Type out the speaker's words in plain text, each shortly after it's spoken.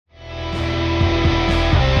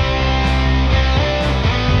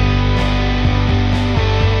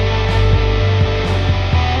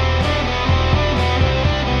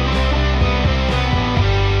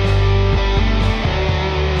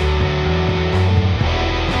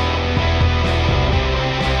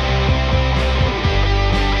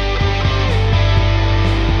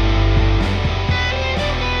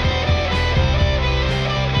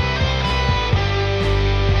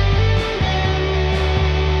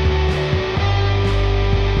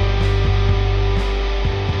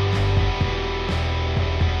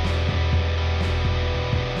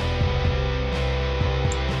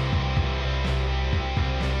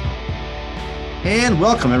And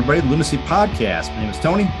welcome, everybody, to the Lunacy Podcast. My name is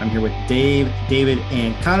Tony. I'm here with Dave, David,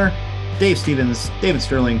 and Connor. Dave Stevens, David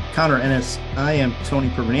Sterling, Connor Ennis. I am Tony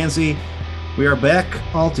Pervenanzi. We are back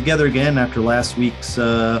all together again after last week's,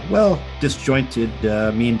 disjointed.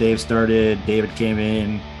 Me and Dave started. David came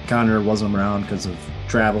in. Connor wasn't around because of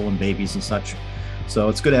travel and babies and such. So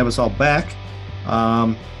it's good to have us all back.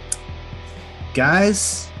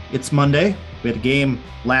 Guys, it's Monday. We had a game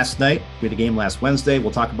last night. We had a game last Wednesday.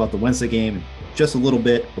 We'll talk about the Wednesday game in just a little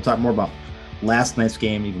bit. We'll talk more about last night's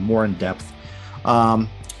game, even more in depth. But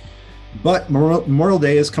Memorial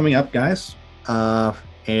Day is coming up, guys,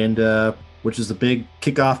 and which is the big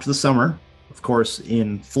kickoff to the summer. Of course,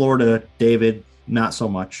 in Florida, David, not so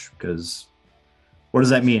much, because what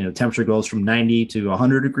does that mean? The temperature goes from 90 to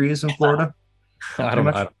 100 degrees in Florida? I don't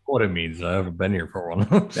know what it means. I haven't been here for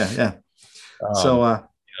one.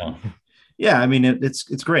 Yeah. I mean,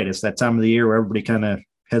 it's great. It's that time of the year where everybody kind of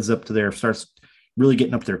heads up to starts really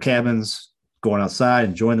getting up to their cabins, going outside,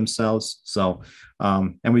 enjoying themselves. So,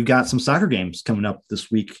 and we've got some soccer games coming up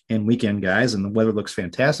this week and weekend, guys, and the weather looks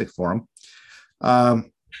fantastic for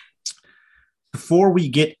them. Before we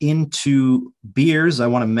get into beers, I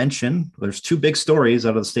want to mention there's two big stories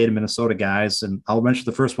out of the state of Minnesota, guys, and I'll mention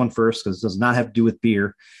the first one first because it does not have to do with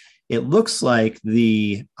beer. It looks like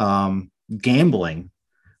the gambling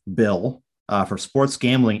bill for sports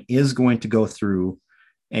gambling is going to go through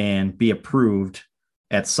and be approved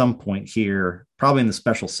at some point here, probably in the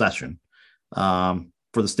special session for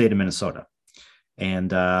the state of Minnesota. And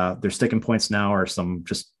their sticking points now are some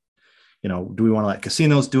just, do we want to let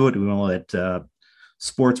casinos do it? Do we want to let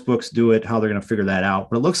sports books do it? How they're going to figure that out.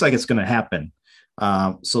 But it looks like it's going to happen.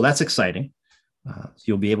 So that's exciting.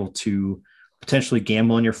 You'll be able to potentially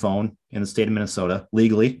gamble on your phone in the state of Minnesota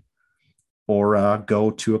legally, or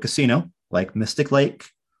go to a casino like Mystic Lake,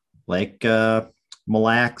 like Mille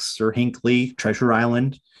Lacs or Hinckley, Treasure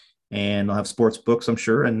Island, and they'll have sports books, I'm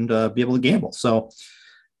sure, and be able to gamble. So,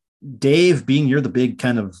 Dave, being you're the big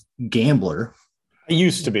kind of gambler. I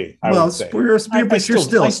used to be. You're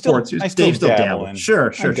still sports. Dave still dabble.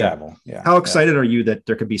 Sure. Dabble. Yeah. How excited are you that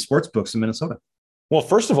there could be sports books in Minnesota? Well,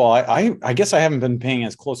 first of all, I guess I haven't been paying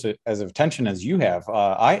as close as attention as you have.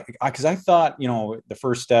 Because I thought, the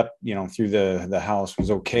first step, through the house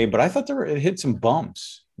was okay, but I thought it hit some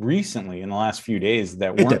bumps recently in the last few days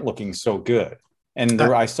that weren't looking so good. And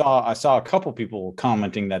I saw a couple people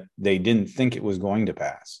commenting that they didn't think it was going to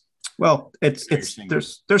pass. Well,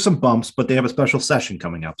 there's some bumps, but they have a special session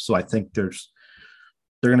coming up, so I think they're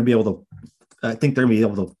going to be able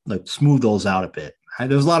to like smooth those out a bit.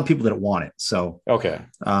 There's a lot of people that want it. So, okay.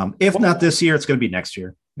 If not this year, it's going to be next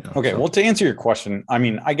year. Okay. So. Well, to answer your question, I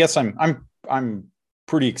mean, I guess I'm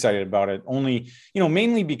pretty excited about it only,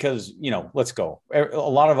 mainly because, let's go. A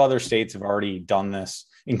lot of other states have already done this,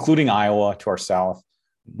 including Iowa to our south.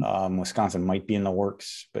 Wisconsin might be in the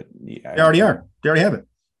works, but they already are. They already have it.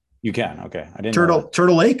 You can. Okay. I didn't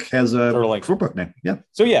Turtle Lake has a sportbook name. Yeah.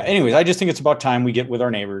 So anyways, I just think it's about time we get with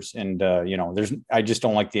our neighbors, and I just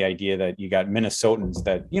don't like the idea that you got Minnesotans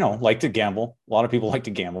that, like to gamble. A lot of people like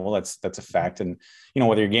to gamble. That's a fact. And,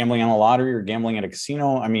 whether you're gambling on a lottery or gambling at a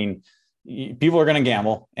casino, I mean, people are going to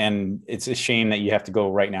gamble, and it's a shame that you have to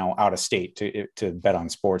go right now out of state to bet on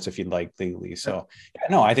sports if you'd like legally. So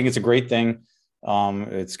I think it's a great thing.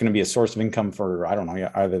 It's going to be a source of income for, I don't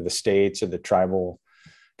know, either the states or the tribal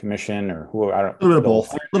commission or who, I don't know, a little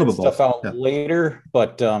bit of both out later,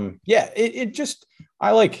 but it just,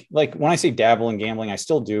 I like when I say dabble in gambling, I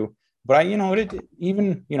still do, but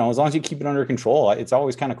even as long as you keep it under control, it's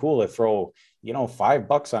always kind of cool to throw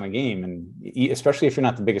 $5 on a game, and especially if you're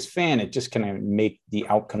not the biggest fan, it just kind of make the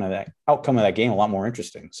outcome of that game a lot more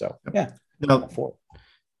interesting. So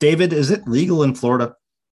David, is it legal in Florida,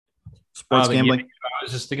 sports gambling? I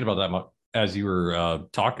was just thinking about that as you were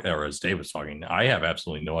talking, or as Dave was talking. I have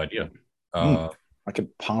absolutely no idea. I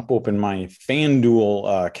could pop open my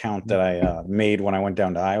FanDuel account that I made when I went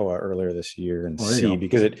down to Iowa earlier this year and see,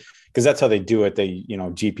 because that's how they do it. They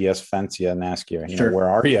GPS fence you and ask you, where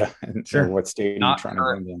are you and what state are you trying to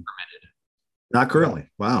bring in. Not currently.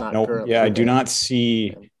 Wow. Nope. I do not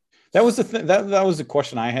see. That was that was the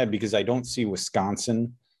question I had, because I don't see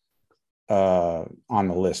Wisconsin on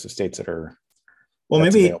the list of states that are. Well,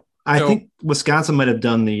 maybe available. I think Wisconsin might have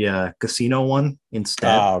done the casino one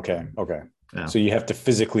instead. Okay. Yeah. So you have to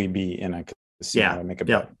physically be in a casino to make a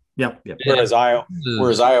bet. Yep. Whereas Iowa,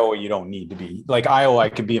 you don't need to be. Like Iowa, I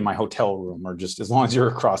could be in my hotel room, or just as long as you're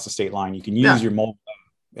across the state line, you can use your mobile,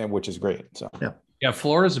 which is great. So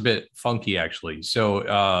Florida's a bit funky actually.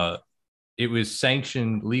 So it was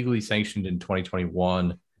legally sanctioned in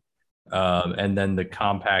 2021. And then the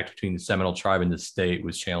compact between the Seminole tribe and the state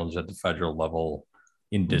was challenged at the federal level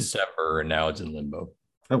in December, and now it's in limbo.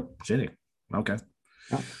 Oh, shitty. Okay.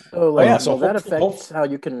 So, like, yeah, so will that affect how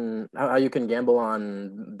you can gamble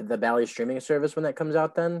on the Bally streaming service when that comes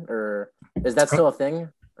out? Then, or is that still a thing?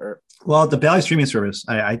 Or well, the Bally streaming service,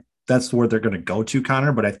 I that's where they're going to go to,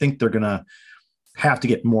 Connor. But I think they're going to have to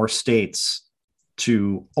get more states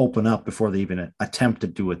to open up before they even attempt to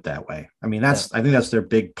do it that way. I mean, I think that's their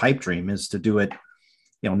big pipe dream, is to do it,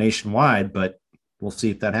 nationwide. But we'll see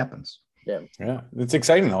if that happens. Yeah, it's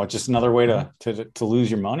exciting though. It's just another way to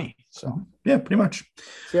lose your money. So yeah, pretty much.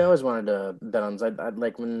 See, I always wanted to bet on. I'd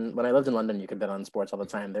like when I lived in London, you could bet on sports all the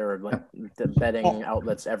time. There were like the betting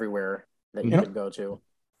outlets everywhere that you could go to,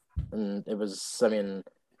 and it was. I mean,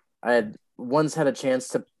 I had once had a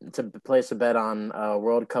chance to place a bet on a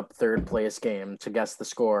World Cup third place game to guess the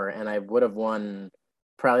score, and I would have won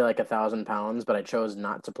probably like £1,000, but I chose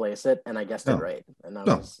not to place it, and I guessed it right, and I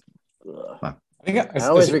was. Wow. I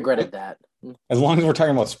always regretted that. As long as we're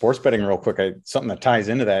talking about sports betting real quick, something that ties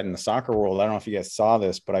into that in the soccer world. I don't know if you guys saw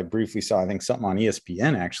this, but I briefly saw, I think, something on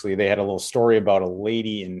ESPN, actually. They had a little story about a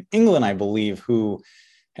lady in England, I believe, who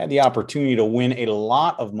had the opportunity to win a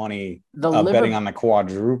lot of money betting on the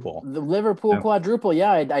quadruple. The Liverpool quadruple.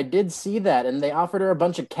 Yeah, I did see that. And they offered her a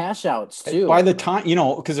bunch of cash outs too. By the time,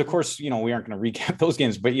 because of course, we aren't going to recap those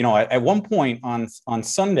games, but, at one point on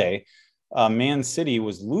Sunday, Man City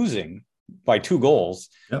was losing by 2 goals.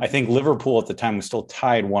 Yep. I think Liverpool at the time was still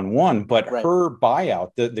tied 1-1, but her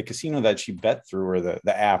buyout, the casino that she bet through, or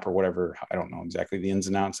the app or whatever, I don't know exactly the ins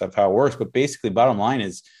and outs of how it works, but basically bottom line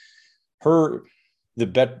is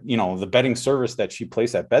the betting service that she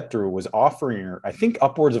placed that bet through was offering her, I think,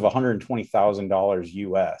 upwards of $120,000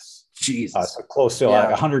 US. Jesus. So close to like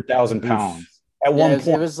 100,000 pounds. At one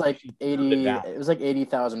point, it was like 80. It was like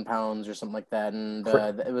 80,000 pounds or something like that, and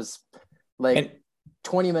it was like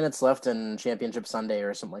 20 minutes left in Championship Sunday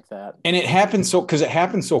or something like that. And it happened because it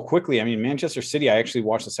happened so quickly. I mean, Manchester City, I actually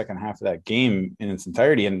watched the second half of that game in its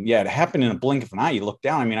entirety. And it happened in a blink of an eye. You look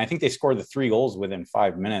down. I mean, I think they scored the 3 goals within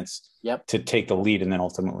 5 minutes to take the lead and then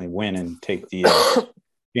ultimately win and take the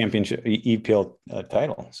championship EPL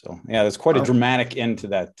title. So, that's quite a dramatic end to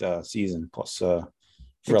that season. Plus,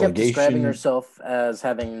 she kept describing herself as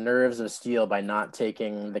having nerves of steel by not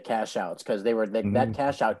taking the cash outs, because that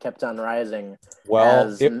cash out kept on rising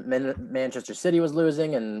as Manchester City was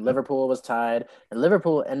losing and Liverpool was tied, and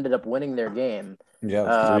Liverpool ended up winning their game.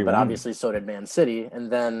 But obviously so did Man City.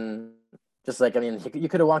 And then you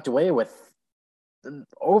could have walked away with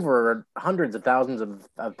over hundreds of thousands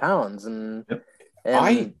of pounds.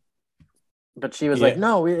 But she was like,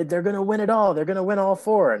 no, they're going to win it all. They're going to win all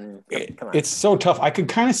 4. And come on. It's so tough. I could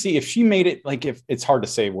kind of see if she made it, like, if it's hard to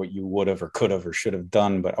say what you would have or could have or should have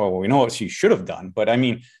done, but we know what she should have done. But I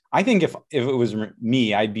mean, I think if it was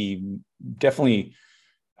me, I'd be definitely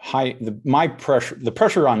high. The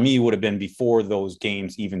pressure on me would have been before those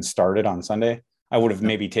games even started on Sunday. I would have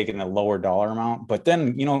maybe taken a lower dollar amount, but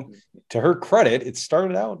then, to her credit, it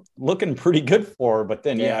started out looking pretty good for her, but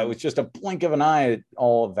then, it was just a blink of an eye, it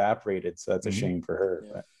all evaporated. So that's a shame for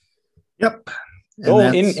her. Yeah.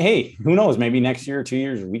 Yep. Hey, who knows? Maybe next year or 2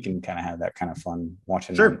 years, we can kind of have that kind of fun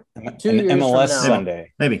watching an MLS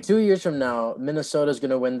Sunday. Maybe 2 years from now, Minnesota's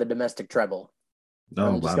going to win the domestic treble.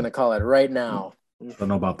 I'm just going to call it right now. Don't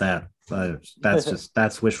know about that.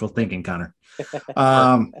 That's wishful thinking, Connor.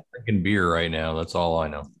 Drinking beer right now. That's all I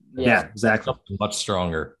know. Yeah, exactly. Something much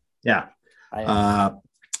stronger. Yeah.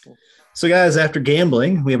 So, guys, after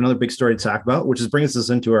gambling, we have another big story to talk about, which brings us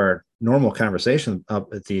into our normal conversation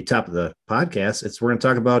up at the top of the podcast. We're going to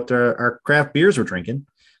talk about our craft beers we're drinking.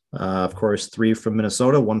 Of course, 3 from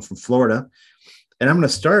Minnesota, 1 from Florida. And I'm going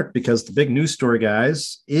to start because the big news story,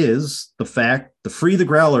 guys, is the fact the Free the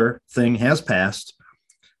Growler thing has passed.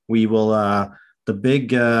 We will the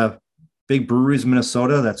big breweries in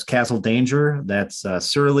Minnesota. That's Castle Danger. That's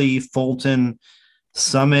Surly, Fulton,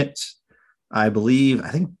 Summit. I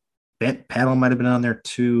think Paddle might have been on there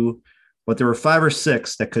too. But there were 5 or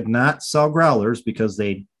 6 that could not sell growlers because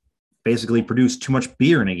they basically produced too much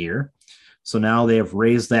beer in a year. So now they have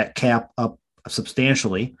raised that cap up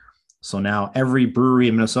substantially. So now every brewery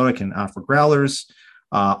in Minnesota can offer growlers.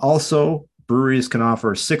 Also, breweries can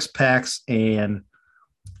offer 6-packs and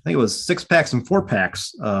I think it was 6-packs and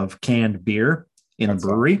 4-packs of canned beer in a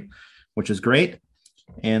brewery, which is great.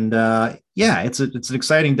 And it's an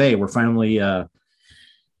exciting day. We're finally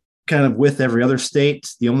kind of with every other state.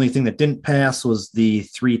 The only thing that didn't pass was the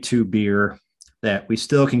 3-2 beer that we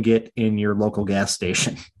still can get in your local gas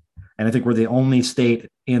station. And I think we're the only state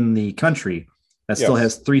in the country that still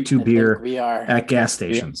has 3-2 beer at gas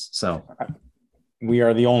stations. So We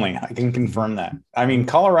are the only. I can confirm that. I mean,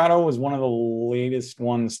 Colorado was one of the latest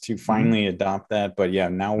ones to finally adopt that, but yeah,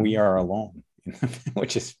 now we are alone,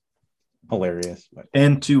 which is hilarious. But.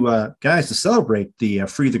 And to guys, to celebrate the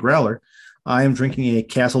Free the Growler, I am drinking a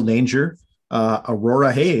Castle Danger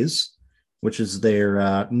Aurora Haze, which is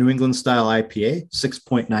their New England style IPA,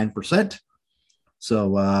 6.9%.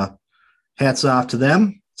 So hats off to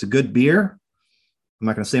them. It's a good beer. I'm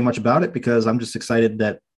not going to say much about it because I'm just excited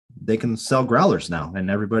that they can sell growlers now and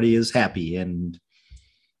everybody is happy and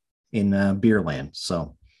in beer land.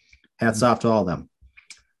 So hats off to all of them.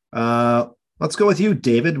 Let's go with you,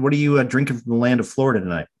 David. What are you drinking from the land of Florida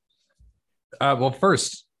tonight? Well,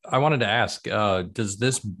 first, I wanted to ask, does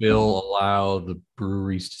this bill allow the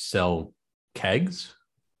breweries to sell kegs?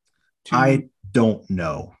 I don't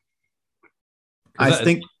know. I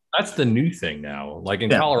think that's the new thing now. Like in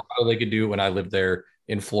Colorado, they could do it when I lived there.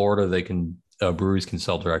 In Florida, they can breweries can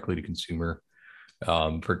sell directly to consumer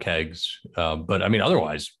for kegs. But I mean,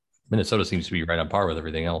 otherwise, Minnesota seems to be right on par with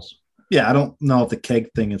everything else. Yeah, I don't know if the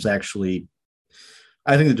keg thing is actually.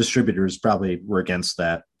 I think the distributors probably were against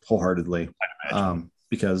that wholeheartedly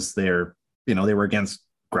because they were against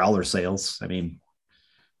growler sales. I mean,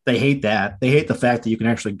 they hate that. They hate the fact that you can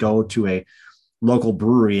actually go to a local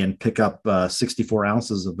brewery and pick up 64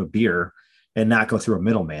 ounces of a beer and not go through a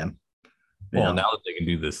middleman. Well, now that they can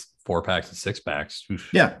do this 4-packs and 6-packs.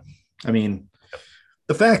 Yeah. I mean,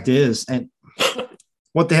 the fact is, and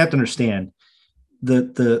what they have to understand,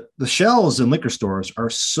 the shelves in liquor stores are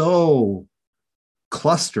so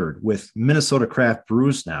clustered with Minnesota craft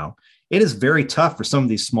brews now. It is very tough for some of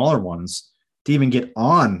these smaller ones to even get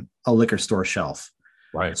on a liquor store shelf.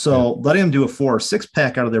 Right. So letting them do a 4 or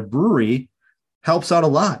 6-pack out of their brewery helps out a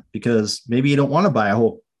lot because maybe you don't want to buy a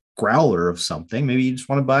whole growler of something. Maybe you just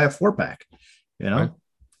want to buy a 4-pack, Right.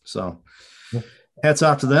 So hats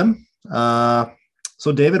off to them.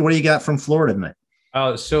 So David, what do you got from Florida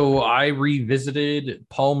tonight? So I revisited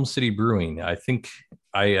Palm City Brewing. I think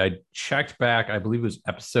I checked back. I believe it was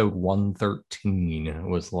episode 113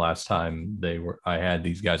 was the last time I had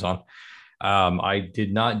these guys on. I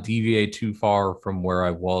did not deviate too far from where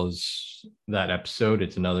I was that episode.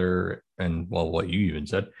 It's another, and well, what you even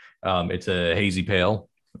said, it's a hazy pale,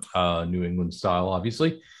 New England style,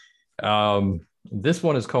 obviously. This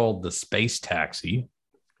one is called the Space Taxi,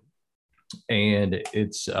 and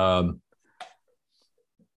it's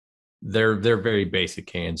they're very basic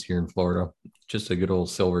cans here in Florida. Just a good old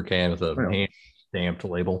silver can with a hand stamped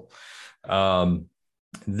label.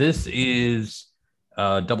 This is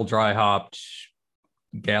double dry hopped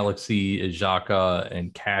Galaxy, Ajaka,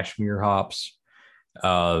 and Cashmere hops.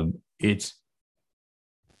 It's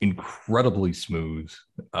incredibly smooth.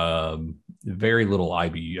 Very little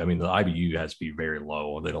IBU. I mean, the IBU has to be very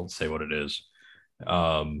low. They don't say what it is.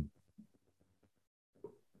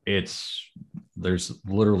 There's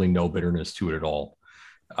literally no bitterness to it at all.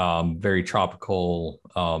 Very tropical,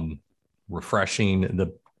 refreshing.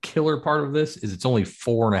 The killer part of this is it's only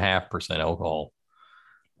 4.5% alcohol.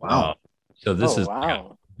 Wow. So this is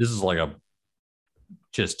like a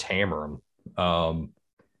just hammer them.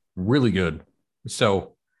 Really good.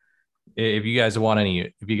 So if you guys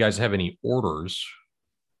have any orders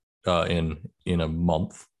in a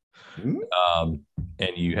month,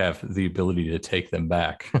 and you have the ability to take them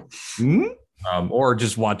back, or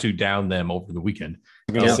just want to down them over the weekend.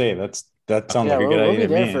 I'm gonna say that sounds like a good idea. We'll be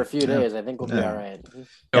there for a few days. I think we'll be all right.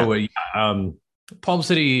 So Palm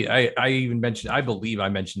City, I believe I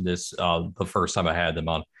mentioned this the first time I had them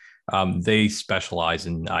on. They specialize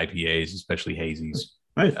in IPAs, especially hazies.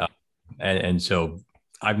 Right. And so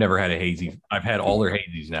I've never had a hazy. I've had all their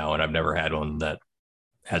hazies now, and I've never had one that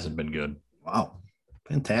hasn't been good. Wow.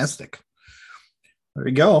 Fantastic. There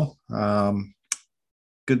you go.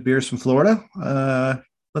 Good beers from Florida.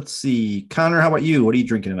 Let's see. Connor, how about you? What are you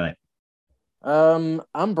drinking tonight?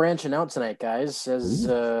 I'm branching out tonight, guys. As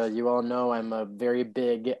you all know, I'm a very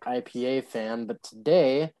big IPA fan, but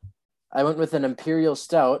today I went with an Imperial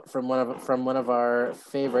Stout from one of our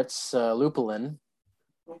favorites, Lupulin,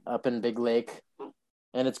 up in Big Lake,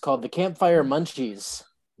 and it's called the Campfire Munchies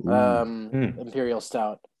Imperial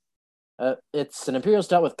Stout. It's an Imperial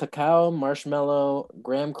Stout with cacao, marshmallow,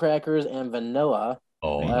 graham crackers, and vanilla.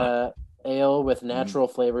 Ale with natural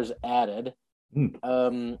flavors added.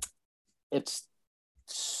 It's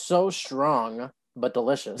so strong but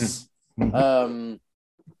delicious. I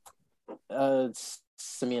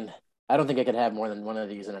mean, I don't think I could have more than one of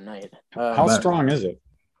these in a night. How strong is it?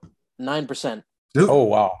 9%. Oh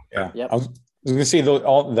wow! Yeah. Yep. I was gonna say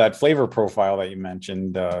all that flavor profile that you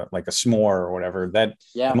mentioned, like a s'more or whatever. That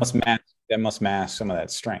must match that must mask some of that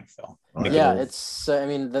strength, though. Yeah, it's. I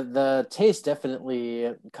mean, the taste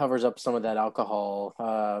definitely covers up some of that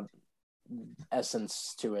alcohol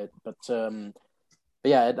essence to it, but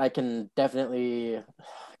yeah, I can definitely.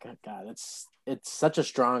 God, it's such a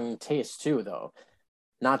strong taste too, though.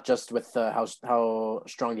 Not just with how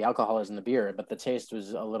strong the alcohol is in the beer, but the taste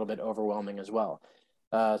was a little bit overwhelming as well.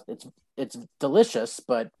 It's delicious,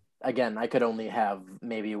 but again, I could only have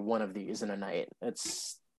maybe one of these in a night.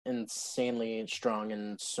 It's insanely strong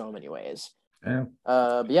in so many ways. Yeah.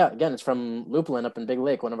 But yeah, again, it's from Lupulin up in Big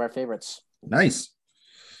Lake, one of our favorites. Nice.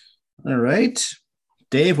 All right.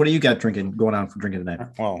 Dave, what do you got going on for drinking tonight?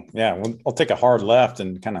 Well, yeah, I'll take a hard left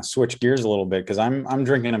and kind of switch gears a little bit because I'm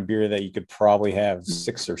drinking a beer that you could probably have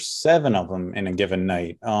 6 or 7 of them in a given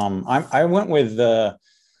night. I went with a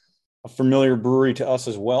familiar brewery to us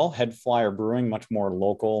as well, Head Flyer Brewing, much more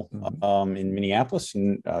local in Minneapolis,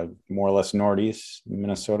 and more or less Northeast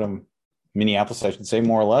Minnesota, Minneapolis, I should say,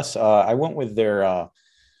 more or less. I went with their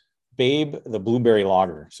Babe, the blueberry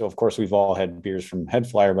lager. So of course we've all had beers from Head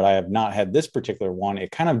Flyer, but I have not had this particular one.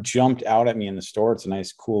 It kind of jumped out at me in the store. It's a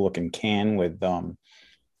nice, cool looking can with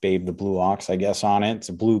Babe, the blue ox, I guess, on it. It's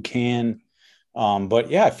a blue can. But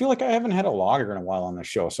yeah, I feel like I haven't had a lager in a while on the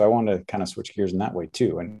show. So I wanted to kind of switch gears in that way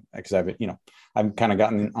too. And because I've kind of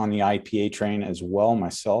gotten on the IPA train as well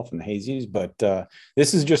myself and the hazies, but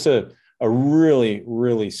this is just a really,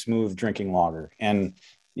 really smooth drinking lager. And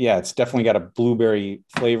yeah, it's definitely got a blueberry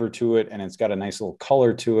flavor to it, and it's got a nice little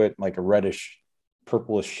color to it, like a reddish,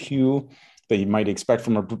 purplish hue that you might expect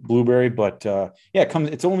from a blueberry. But yeah,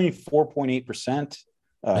 it's only 4.8%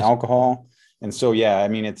 alcohol, and so yeah, I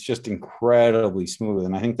mean, it's just incredibly smooth.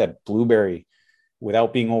 And I think that blueberry,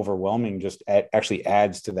 without being overwhelming, just actually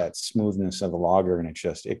adds to that smoothness of the lager, and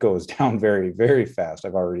it goes down very, very fast.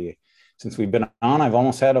 Since we've been on, I've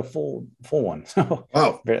almost had a full one. So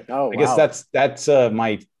wow. I guess that's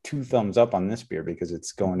my 2 thumbs up on this beer because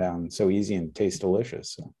it's going down so easy and tastes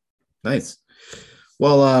delicious. So. Nice.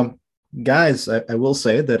 Well, guys, I will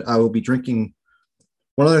say that I will be drinking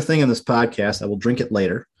one other thing in this podcast. I will drink it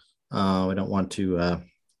later. I don't want to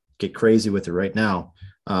get crazy with it right now.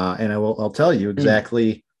 And I'll tell you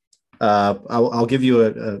exactly. I'll give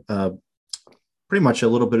you a pretty much a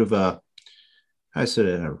little bit of a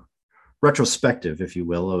retrospective, if you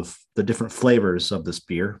will, of the different flavors of this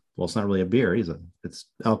beer. Well, it's not really a beer. It's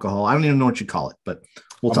alcohol. I don't even know what you call it, but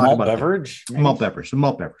we'll talk about beverage. A malt beverage.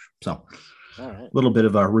 So a little bit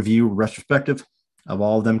of a review retrospective of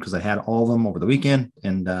all of them because I had all of them over the weekend.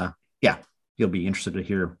 And yeah, you'll be interested to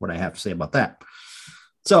hear what I have to say about that.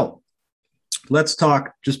 So let's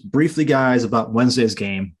talk just briefly, guys, about Wednesday's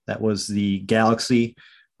game. That was the Galaxy.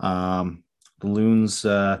 The Loons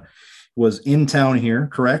was in town here,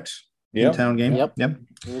 correct? Yep. In-town game. Yep.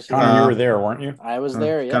 Connor, you were there, weren't you? I was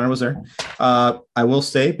there. Yep. Connor was there. I will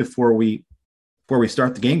say before we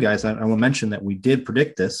start the game, guys, I will mention that we did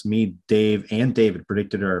predict this. Me, Dave, and David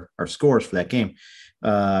predicted our scores for that game.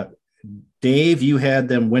 Dave, you had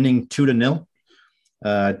them winning 2-0.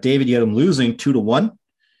 David, you had them losing 2-1,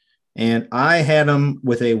 and I had them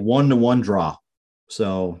with a 1-1 draw.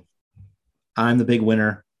 So I'm the big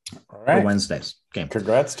winner. All right. For Wednesday's game.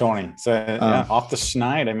 Congrats, Tony. So yeah, off the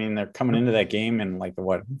schneid. I mean, they're coming into that game and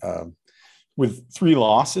with 3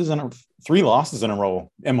 losses in a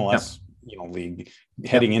row, MLS, league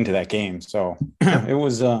heading into that game. So it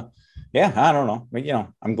was I don't know. But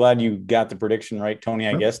I'm glad you got the prediction right, Tony,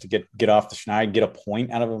 I guess, to get off the schneid, get a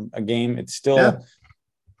point out of a game. It still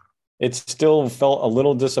felt a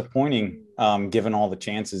little disappointing given all the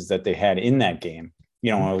chances that they had in that game.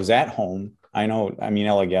 It was at home. I know. I mean,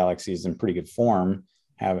 LA Galaxy is in pretty good form,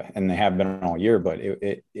 and they have been all year. But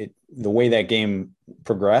the way that game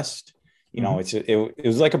progressed, it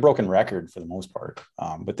was like a broken record for the most part.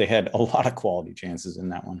 But they had a lot of quality chances in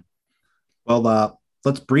that one. Well,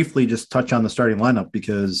 let's briefly just touch on the starting lineup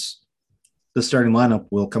because the starting lineup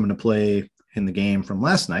will come into play in the game from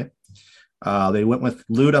last night. They went with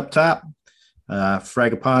Lute up top,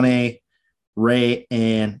 Fragapane, Ray,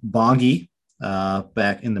 and Bongi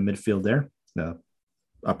back in the midfield there. The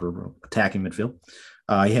upper attacking midfield.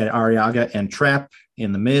 He had Arriaga and Trapp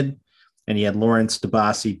in the mid, and he had Lawrence,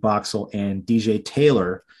 DeBasi, Boxall, and DJ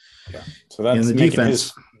Taylor. Yeah. So that's in the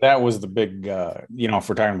defense. That was the big, if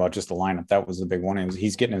we're talking about just the lineup, that was the big one.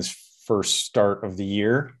 He's getting his first start of the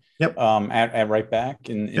year. Yep. At right back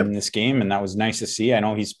in this game, and that was nice to see. I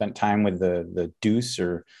know he spent time with the Deuce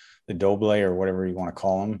or the Doble or whatever you want to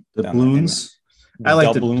call them. The Balloons. I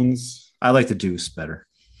like the Balloons. I like the Deuce better.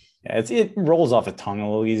 Yeah, it rolls off the tongue a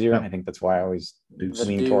little easier. Yep. I think that's why I always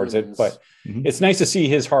lean towards it. But it's nice to see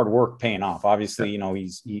his hard work paying off. Obviously,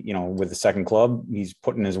 he's with the second club, he's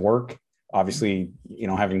putting his work Obviously,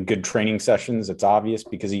 having good training sessions, it's obvious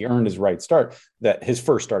because he earned his his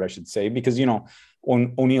first start, I should say, because,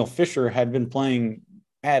 O'Neill Fisher had been playing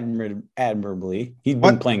admirably. He'd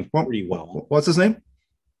been playing pretty well. What's his name?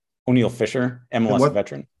 O'Neill Fisher, MLS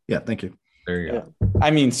veteran. Yeah, thank you. There you go.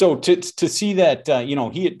 I mean, so to see that,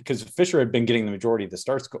 because Fisher had been getting the majority of the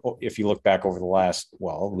starts, if you look back over the last,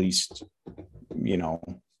 at least,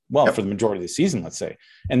 for the majority of the season, let's say.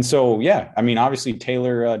 And so, yeah, I mean, obviously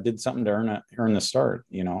Taylor did something to earn the start,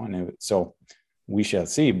 so we shall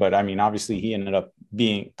see. But I mean, obviously he ended up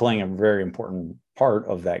playing a very important part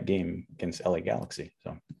of that game against LA Galaxy.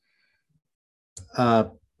 So,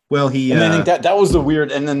 and I think that was the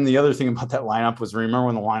weird. And then the other thing about that lineup was, remember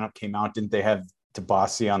when the lineup came out, didn't they have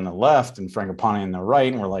Tabasi on the left and Frangipane on the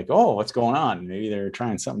right? And we're like, oh, what's going on? Maybe they're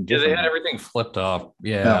trying something different. Yeah, they had everything flipped up.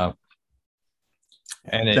 Yeah.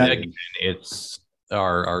 And it's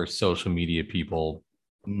our social media people.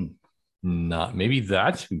 Maybe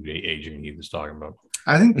that's who Adrian Heath was talking about.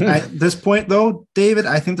 I think at this point, though, David,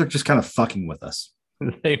 I think they're just kind of fucking with us.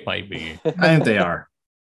 They might be. I think they are.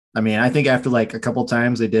 I mean, I think after like a couple of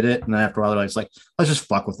times they did it, and then after a while they're like, let's just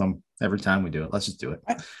fuck with them every time we do it. Let's just do it.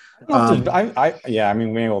 I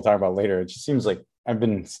mean, maybe we'll talk about it later. It just seems like I've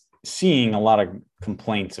been seeing a lot of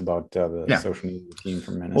complaints about the social media team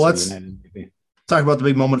from Minnesota. Well, let's talk about the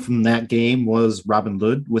big moment from that game was Robin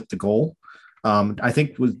Lod with the goal. I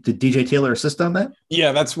think did DJ Taylor assist on that?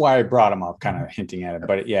 Yeah, that's why I brought him up, kind of hinting at it.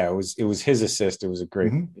 But yeah, it was his assist. It was a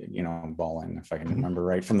great, ball in, if I can remember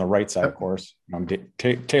right, from the right side, of course.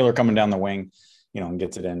 Taylor coming down the wing, and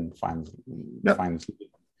gets it in, finds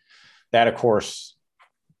that. Of course,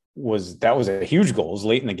 was a huge goal. It was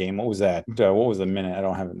late in the game. What was that? What was the minute? I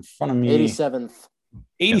don't have it in front of me.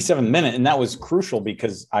 87th minute, and that was crucial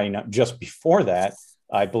because I know just before that,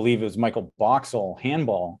 I believe it was Michael Boxall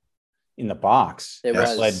handball in the box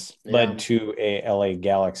led to a LA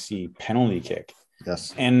Galaxy penalty kick.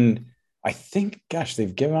 Yes. And I think,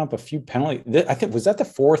 they've given up a few penalties. I think, was that the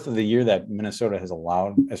fourth of the year that Minnesota has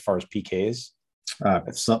allowed as far as PKs?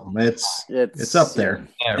 It's something. It's up there.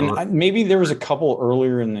 And maybe there was a couple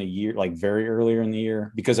earlier in the year, like very earlier in the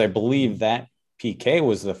year, because I believe that PK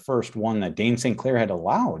was the first one that Dane St. Clair had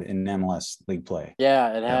allowed in MLS league play.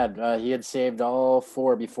 Yeah, it had. He had saved all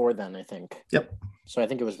four before then, I think. Yep. So I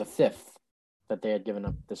think it was the fifth that they had given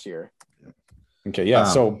up this year. Okay, yeah.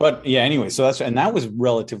 Anyway, so that was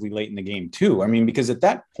relatively late in the game too. I mean, because at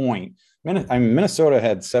that point, Minnesota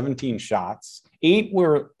had 17 shots. Eight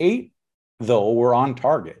were on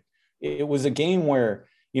target. It was a game where,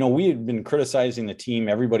 we had been criticizing the team.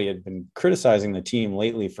 Everybody had been criticizing the team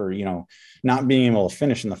lately for, not being able to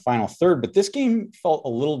finish in the final third. But this game felt a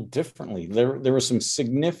little differently. There were some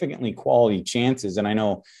significantly quality chances. And I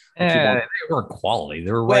know they weren't quality.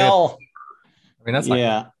 They were that's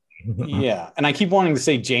yeah. And I keep wanting to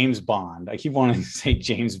say James Bond. But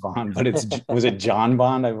was it John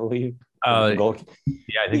Bond, I believe? I think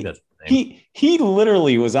that's the name. He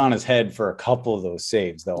literally was on his head for a couple of those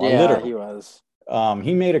saves, though. Yeah, he was.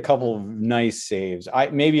 He made a couple of nice saves. I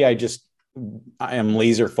am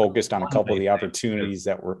laser focused on a couple of the opportunities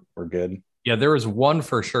that were good. Yeah, there was one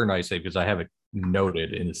for sure nice save because I have it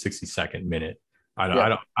noted in the 62nd minute.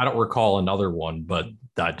 I don't recall another one, but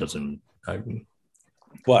that doesn't. There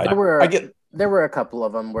were a couple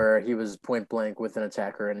of them where he was point blank with an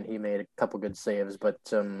attacker and he made a couple good saves. But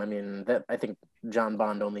I think John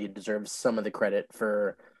Bond only deserves some of the credit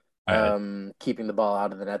for keeping the ball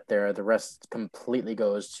out of the net there. The rest completely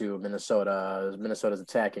goes to Minnesota. Minnesota's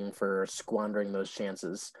attacking for squandering those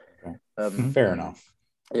chances. Fair enough.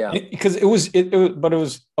 Yeah, because it was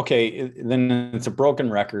okay. Then it's a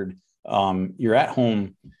broken record. You're at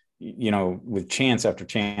home, with chance after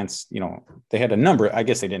chance. They had a number. I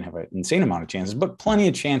guess they didn't have an insane amount of chances, but plenty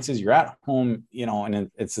of chances. You're at home, and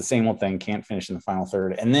it's the same old thing. Can't finish in the final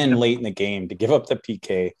third, and then late in the game to give up the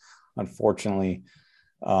PK. Unfortunately,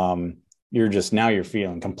 you're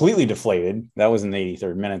feeling completely deflated. That was in the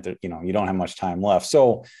 83rd minute that, you don't have much time left.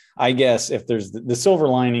 So I guess if there's the silver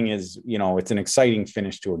lining is, it's an exciting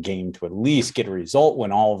finish to a game to at least get a result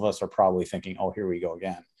when all of us are probably thinking, oh, here we go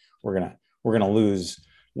again. We're going to lose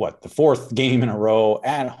the fourth game in a row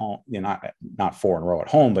at home, not four in a row at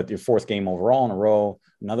home, but your fourth game overall in a row,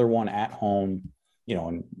 another one at home,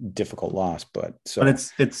 and difficult loss. But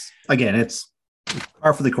it's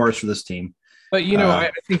par for the course for this team. But,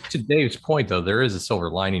 I think to Dave's point, though, there is a silver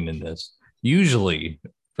lining in this. Usually,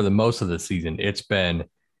 for the most of the season, it's been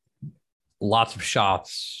lots of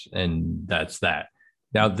shots, and that's that.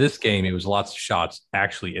 Now, this game, it was lots of shots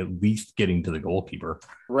actually at least getting to the goalkeeper.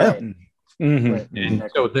 Right. Mm-hmm. And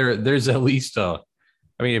so there's at least a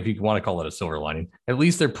I mean, if you want to call it a silver lining, at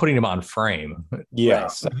least they're putting him on frame.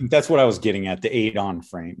 Yes, I think that's what I was getting at. The 8 on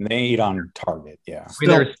frame, the 8 on target. Yeah.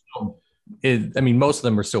 I mean, most of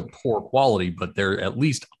them are still poor quality, but they're at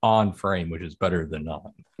least on frame, which is better than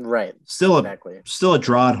not. Right. Still a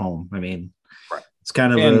draw at home. I mean, it's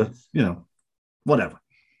kind of whatever.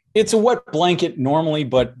 It's a wet blanket normally,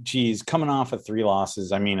 but geez, coming off of 3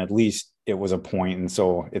 losses, I mean, at least it was a point. And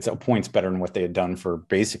so it's a point's better than what they had done for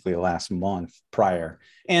basically the last month prior.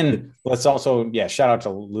 And let's also, shout out to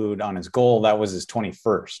Lod on his goal. That was his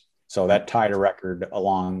 21st. So that tied a record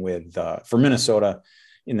along with, for Minnesota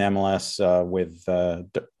in the MLS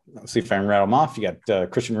let's see if I can rattle them off. You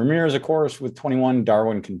got Christian Ramirez, of course, with 21,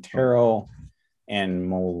 Darwin Quintero, and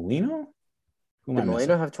Molino. Did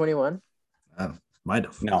Molino have 21? Might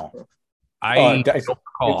have. No. I don't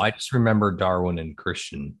recall. I just remember Darwin and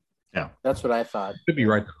Christian. Yeah. That's what I thought. Could be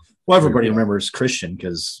right. Well, everybody remembers Christian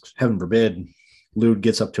because, heaven forbid, Lod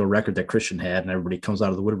gets up to a record that Christian had, and everybody comes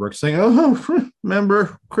out of the woodwork saying, "Oh,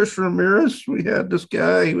 remember Christian Ramirez? We had this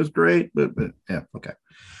guy. He was great." But yeah, okay.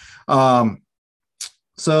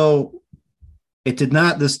 So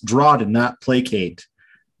this draw did not placate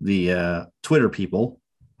the Twitter people,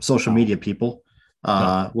 social media people.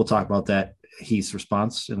 We'll talk about that. Heath's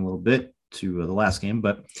response in a little bit to the last game.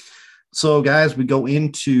 But so, guys, we go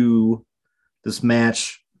into this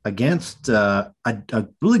match against a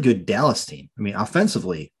really good Dallas team. I mean,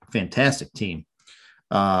 offensively, fantastic team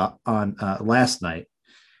on last night.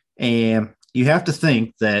 And you have to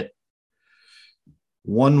think that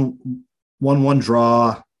 1-1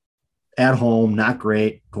 draw at home, not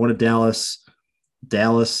great. Going to Dallas.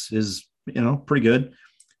 Dallas is, pretty good.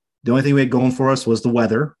 The only thing we had going for us was the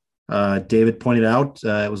weather. David pointed out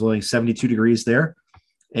it was only 72 degrees there,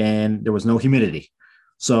 and there was no humidity.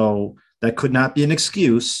 So that could not be an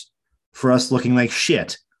excuse for us looking like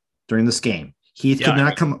shit during this game. Keith could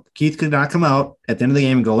not come out at the end of the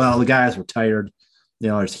game and go, "Well, the guys were tired.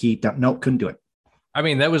 There's heat." No, couldn't do it. I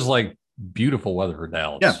mean, that was like beautiful weather for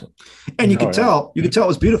Dallas. Yeah, and you could tell it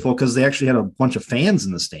was beautiful because they actually had a bunch of fans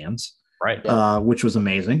in the stands, right? Which was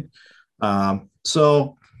amazing.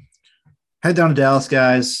 So head down to Dallas,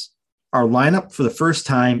 guys. Our lineup for the first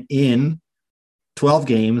time in 12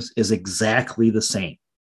 games is exactly the same,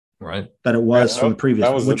 right? That it was from the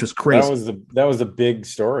previous, which was crazy. That was the big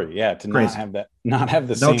story. Yeah, to not have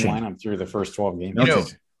the same lineup through the first 12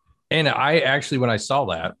 games. And I actually, when I saw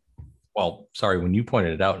that, when you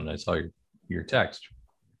pointed it out and I saw your text,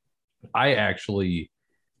 I actually,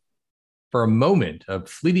 for a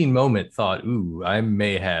fleeting moment, thought, "Ooh, I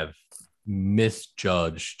may have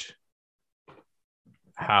misjudged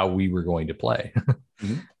how we were going to play."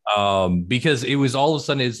 Because it was all of a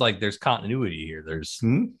sudden, it's like there's continuity here.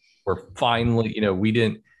 We're finally, we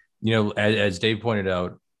didn't, as Dave pointed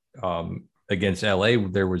out, against LA,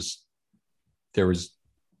 there was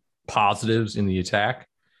positives in the attack.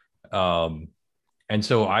 And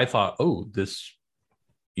so I thought, this,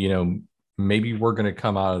 maybe we're going to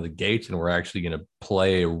come out of the gates and we're actually going to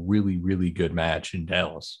play a really, really good match in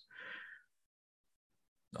Dallas.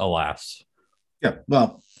 Alas. Yeah.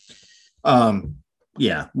 Well,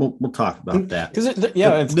 we'll talk about that.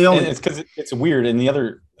 It's because it's weird. And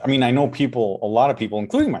I know a lot of people,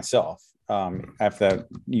 including myself, after that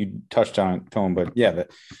you touched on it, Tone, but that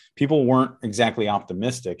people weren't exactly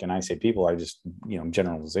optimistic. And I say people, I just,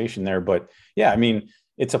 generalization there, but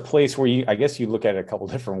it's a place where I guess you look at it a couple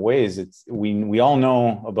different ways. We all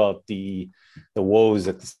know about the woes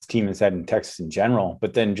that this team has had in Texas in general,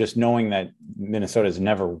 but then just knowing that Minnesota has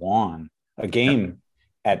never won a game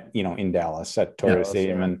at, in Dallas at Toyota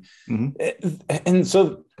Stadium. And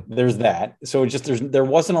so there's that. So there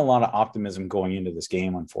wasn't a lot of optimism going into this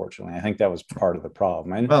game, unfortunately. I think that was part of the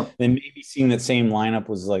problem. And then maybe seeing that same lineup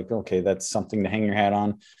was like, okay, that's something to hang your hat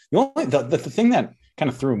on. The thing that kind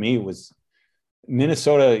of threw me was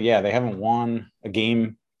Minnesota. Yeah, they haven't won a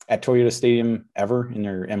game at Toyota Stadium ever in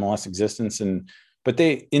their MLS existence. But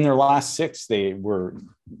they, in their last 6, they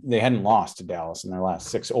hadn't lost to Dallas in their last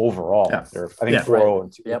 6 overall. Yeah. I think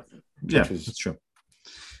 4-0. Yep. Yeah, that's true.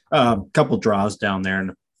 Couple draws down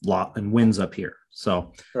there and wins up here.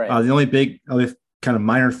 So the only kind of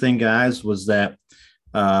minor thing, guys, was that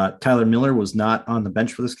Tyler Miller was not on the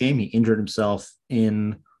bench for this game. He injured himself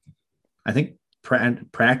in, I think,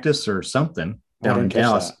 practice or something down in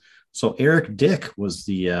Dallas. So Eric Dick was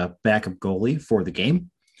the backup goalie for the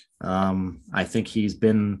game. I think he's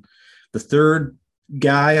been the third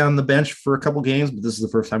guy on the bench for a couple games, but this is the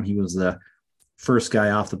first time he was the first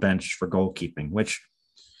guy off the bench for goalkeeping, which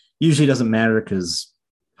usually doesn't matter because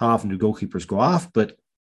how often do goalkeepers go off, but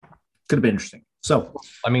could have been interesting. So,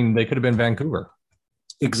 they could have been Vancouver.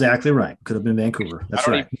 Exactly right. Could have been Vancouver. That's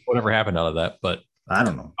right. Whatever happened out of that, but I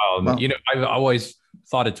don't know. I've always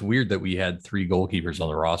thought it's weird that we had 3 goalkeepers on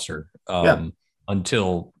the roster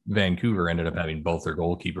until Vancouver ended up having both their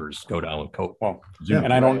goalkeepers go down with COVID. Well,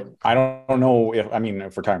 and I don't know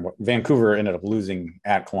if we're talking about Vancouver ended up losing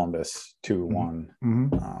at Columbus 2-1.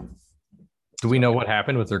 Mm-hmm. Do we know what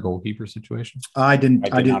happened with their goalkeeper situation? I did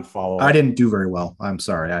not follow. I didn't do very well. I'm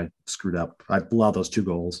sorry. I screwed up. I allowed those 2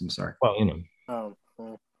 goals. I'm sorry. Well,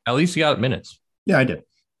 at least you got minutes. Yeah, I did.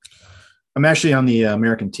 I'm actually on the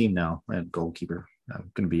American team now at goalkeeper.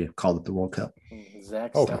 I'm going to be called at the World Cup.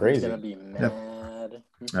 Zach's crazy. Going to be mad.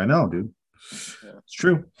 Yeah. I know, dude. Yeah. It's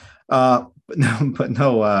true. But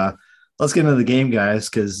no. Let's get into the game, guys,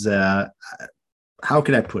 because how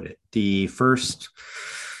could I put it? The first,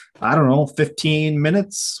 15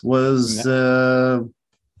 minutes was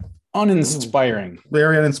uninspiring.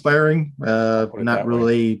 Very uninspiring. Not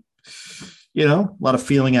really, a lot of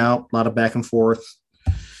feeling out, a lot of back and forth,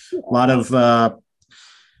 a lot of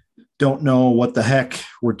don't know what the heck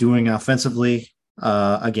we're doing offensively.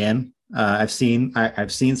 Again, I've seen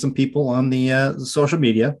some people on the social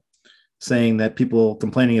media saying that people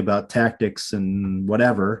complaining about tactics and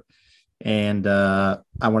whatever. And I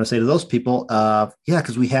want to say to those people,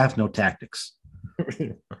 because we have no tactics.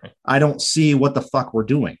 I don't see what the fuck we're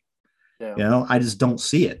doing. Yeah. I just don't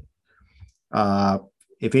see it.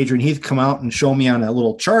 If Adrian Heath come out and show me on a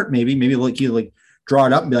little chart, maybe like draw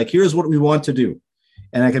it up and be like, here's what we want to do.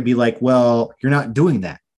 And I could be like, well, you're not doing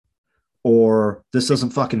that. Or this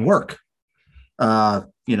doesn't fucking work.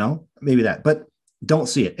 Maybe that, but don't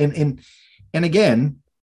see it. And again,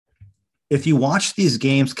 if you watch these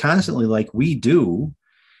games constantly like we do,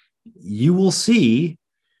 you will see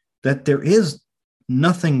that there is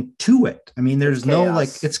nothing to it. I mean, there's no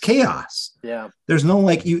it's chaos. Yeah. There's no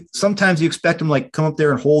sometimes you expect them come up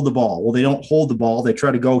there and hold the ball. Well, they don't hold the ball. They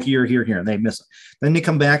try to go here, and they miss it. Then they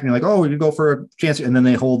come back and you're like, oh, we can go for a chance. And then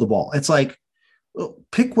they hold the ball. It's like, well,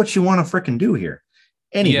 pick what you want to fricking do here.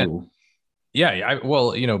 Anywho. Yeah.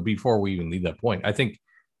 Before we even leave that point, I think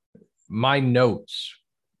my notes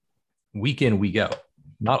week in, week out,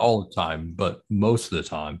 not all the time, but most of the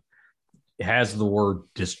time, it has the word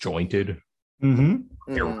disjointed,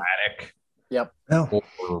 erratic. Yep.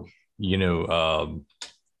 Or, I'm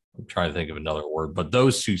trying to think of another word, but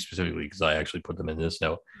those 2 specifically, because I actually put them in this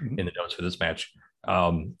note, in the notes for this match.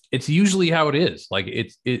 It's usually how it is.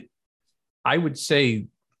 I would say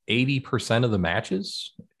 80% of the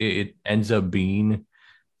matches, it ends up being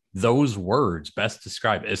those words best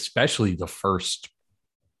described, especially the first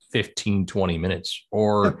 15, 20 minutes,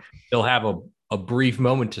 or they'll have a brief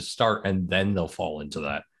moment to start and then they'll fall into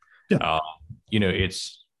that. Yeah.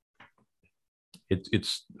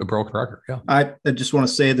 It's a broken record. Yeah. I just want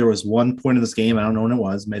to say there was one point in this game, I don't know when it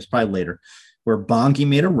was, maybe it's probably later, where Bongi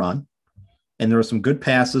made a run and there were some good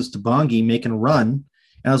passes to Bongi making a run.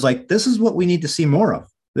 And I was like, this is what we need to see more of.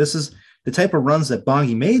 This is the type of runs that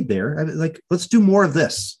Bongi made there. Let's do more of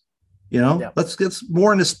this. Let's get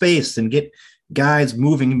more into space and get guys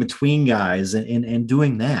moving in between guys and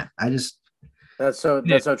doing that. That's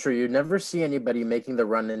so true. You never see anybody making the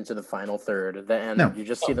run into the final third. You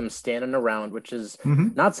just see them standing around, which is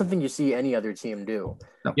not something you see any other team do.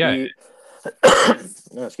 No. Yeah.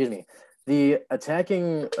 Excuse me. The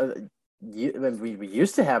attacking, we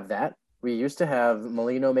used to have that. We used to have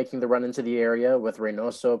Molino making the run into the area with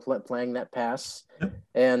Reynoso playing that pass.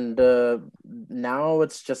 And now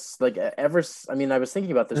it's just I was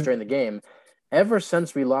thinking about this during the game. Ever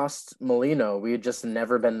since we lost Molino, we've just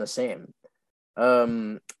never been the same.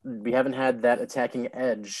 We haven't had that attacking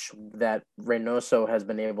edge that Reynoso has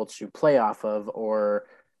been able to play off of, or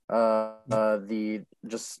the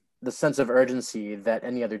sense of urgency that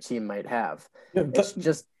any other team might have. It's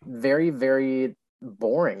just very, very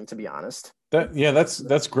boring, to be honest.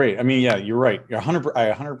 That's great. I mean, you're right. I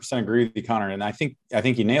 100% agree with you, Connor. And I think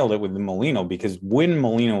you nailed it with the Molino, because when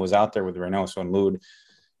Molino was out there with Reynoso and Lod,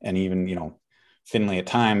 and even, Finley at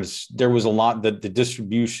times, there was a lot that the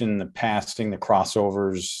distribution, the passing, the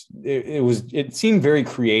crossovers, it seemed very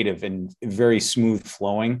creative and very smooth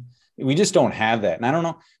flowing. We just don't have that. And I don't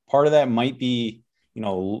know, part of that might be,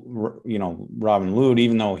 Robin Lod,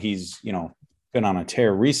 even though he's, been on a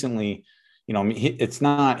tear recently, it's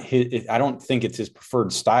not his, I don't think it's his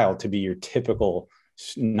preferred style to be your typical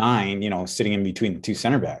 9, sitting in between the 2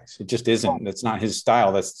 center backs. It just isn't. That's not his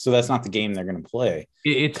style. That's not the game they're going to play.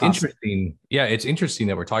 It's interesting. Yeah, it's interesting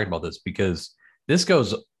that we're talking about this, because this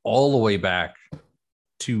goes all the way back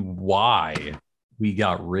to why we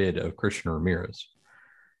got rid of Christian Ramirez.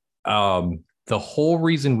 The whole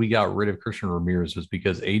reason we got rid of Christian Ramirez was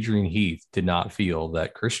because Adrian Heath did not feel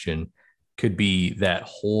that Christian could be that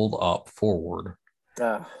hold up forward.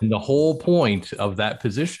 And the whole point of that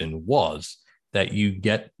position was that you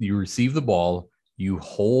receive the ball, you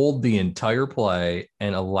hold the entire play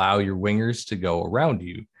and allow your wingers to go around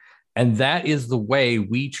you. And that is the way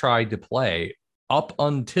we tried to play up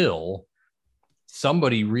until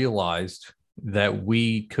somebody realized that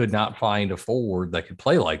we could not find a forward that could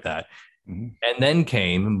play like that. Mm-hmm. And then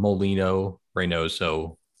came Molino,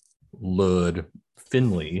 Reynoso, Lod,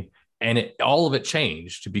 Finley, and all of it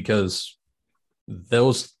changed because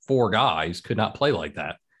those four guys could not play like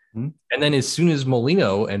that. Mm-hmm. And then as soon as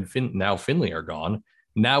Molino and now Finley are gone,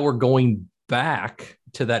 now we're going back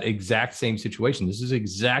to that exact same situation. This is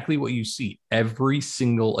exactly what you see every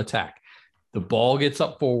single attack. The ball gets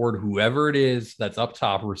up forward. Whoever it is that's up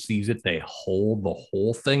top receives it. They hold the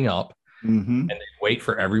whole thing up and they wait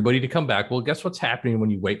for everybody to come back. Well, guess what's happening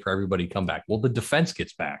when you wait for everybody to come back? Well, the defense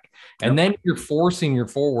gets back. And then you're forcing your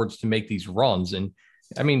forwards to make these runs. And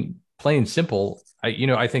I mean, plain and simple,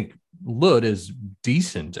 I think Lod is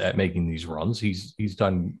decent at making these runs. He's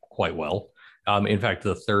done quite well. In fact,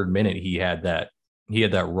 the third minute he had that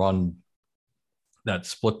run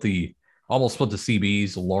that almost split the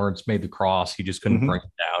CBs. Lawrence made the cross. He just couldn't bring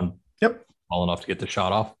it down. Yep. Well enough to get the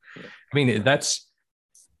shot off. I mean,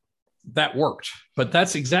 that worked, but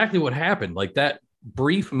that's exactly what happened. Like that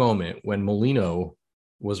brief moment when Molino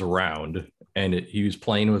was around and he was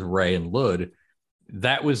playing with Ray and Lod,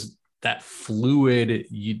 that was that fluid.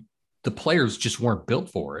 The players just weren't built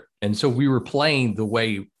for it. And so we were playing the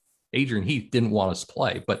way Adrian Heath didn't want us to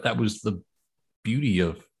play, but that was the beauty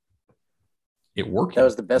of it working. That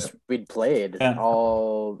was the best we'd played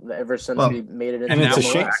ever since we made it into and it's a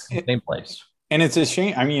shame. Same place. And it's a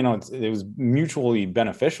shame. I mean, it was mutually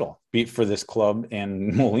beneficial for this club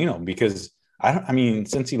and Molino because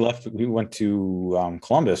since he left, we went to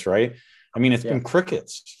Columbus, right? I mean, it's been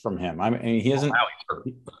crickets from him. I mean, he hasn't.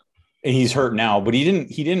 He's hurt now, but he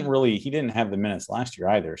didn't have the minutes last year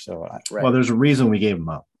either. So, well, there's a reason we gave him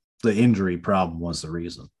up. The injury problem was the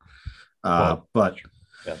reason. But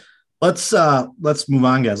let's move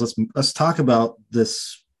on, guys. Let's talk about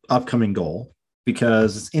this upcoming goal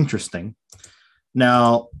because it's interesting.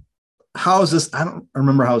 Now, how is this? I don't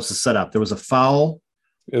remember how it's set up. There was a foul.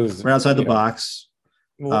 It was right outside the box.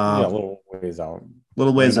 A little ways out.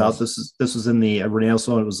 This was in the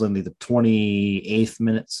Reynoso. It was in the 28th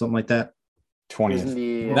minute, something like that.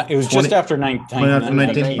 20th. It was just after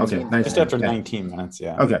 19. Okay, just after 19 minutes.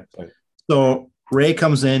 Yeah. Okay. So Ray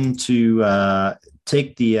comes in to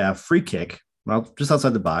take the free kick. Well, just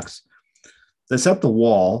outside the box. They set up the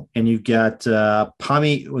wall, and you've got Pamical?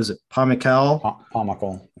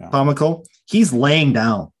 Pamical. He's laying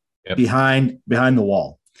down behind the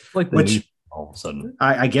wall. Which all of a sudden,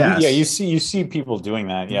 I guess. Yeah, you see people doing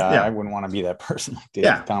that. Yeah. I wouldn't want to be that person like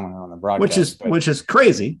David Tomlin on the broadcast. Which is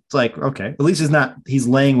crazy. It's like, okay, at least he's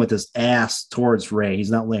laying with his ass towards Ray.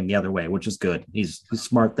 He's not laying the other way, which is good. He's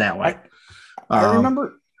smart that way. I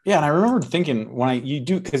remember. Yeah, and I remember thinking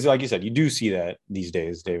because like you said, you do see that these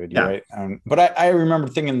days, David. You're right. But I remember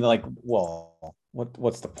thinking like, well,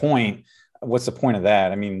 what's the point? What's the point of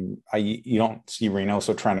that? I mean, you don't see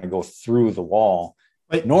Reynoso trying to go through the wall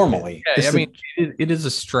normally. Yeah, I mean, it is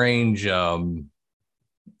a strange. There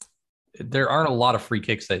aren't a lot of free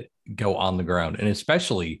kicks that go on the ground, and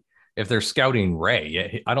especially if they're scouting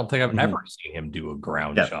Ray. I don't think I've ever seen him do a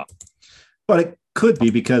ground shot. But it could be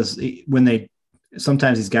because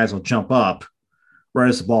sometimes these guys will jump up right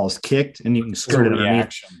as the ball is kicked and you can skirt it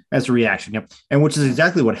underneath. That's a reaction. Yep. And which is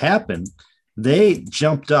exactly what happened. They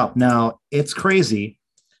jumped up. Now it's crazy.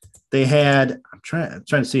 They had, I'm trying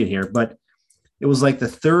to see it here, but it was like the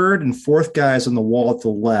third and fourth guys on the wall at the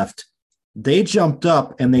left. They jumped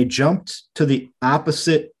up and they jumped to the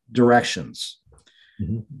opposite directions.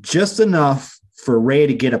 Just enough for Ray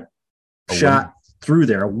to get a shot through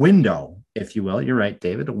there, a window, if you will. You're right,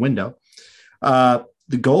 David, a window. The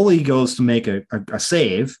goalie goes to make a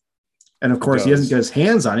save, and of course he doesn't get his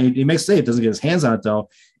hands on it. He makes a save, doesn't get his hands on it though.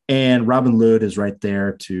 And Robin Lod is right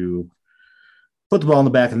there to put the ball in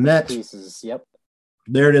the back of the net. Pieces, yep.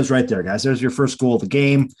 There it is, right there, guys. There's your first goal of the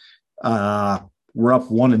game. We're up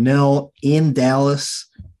 1-0 in Dallas.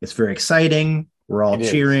 It's very exciting. We're all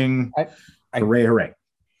cheering. Hooray, hooray.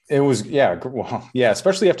 It was,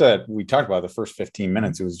 especially after we talked about the first 15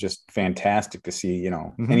 minutes, it was just fantastic to see,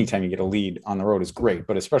 anytime you get a lead on the road is great,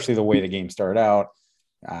 but especially the way the game started out,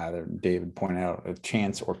 David pointed out a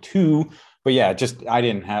chance or two, but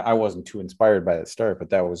I wasn't too inspired by that start, but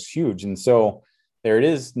that was huge. And so there it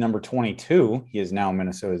is, number 22. He is now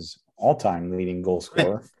Minnesota's all-time leading goal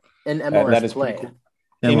scorer. In MLS play. Cool.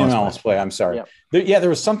 MLS play. I'm sorry. Yep. There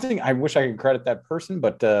was something. I wish I could credit that person,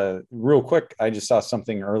 but real quick, I just saw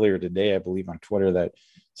something earlier today, I believe on Twitter, that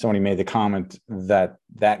somebody made the comment that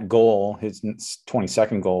goal, his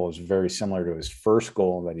 22nd goal, was very similar to his first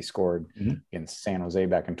goal that he scored against San Jose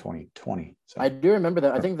back in 2020. So I do remember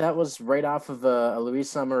that. I think that was right off of a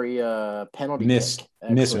Luis Amarilla penalty missed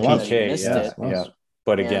PK. Yeah.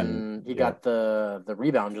 But again, he got the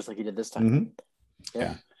rebound just like he did this time.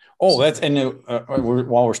 Yeah. Oh,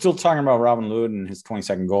 while we're still talking about Robin Lod and his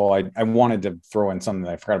 22nd goal, I wanted to throw in something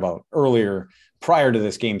that I forgot about earlier. Prior to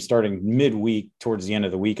this game starting midweek, towards the end of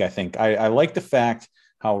the week, I think I like the fact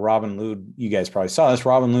how Robin Lod, you guys probably saw this.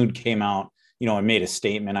 Robin Lod came out, and made a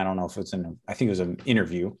statement. I don't know if it's I think it was an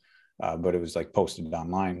interview, but it was like posted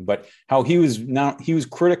online. But how he was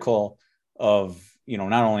critical of,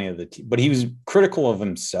 not only of the team, but he was critical of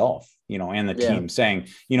himself, and the team, saying,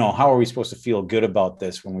 how are we supposed to feel good about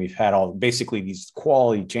this when we've had basically these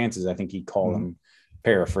quality chances? I think he called them,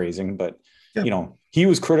 paraphrasing, but he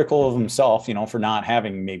was critical of himself, for not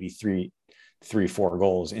having maybe 3-4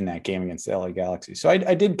 goals in that game against the LA Galaxy. So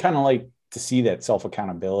I did kind of like to see that self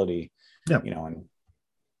accountability, and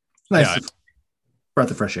nice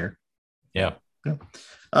breath of fresh air. Yeah.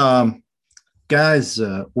 Guys,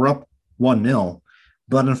 we're up 1-0,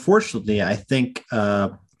 but unfortunately, I think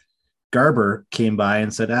Garber came by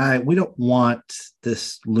and said, we don't want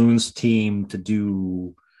this Loons team to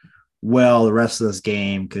do well the rest of this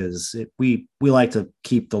game because we like to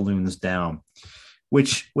keep the Loons down,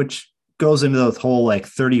 which goes into the whole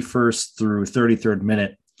 31st through 33rd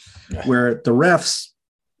minute where the refs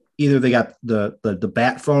either they got the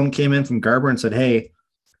bat phone came in from Garber and said, hey,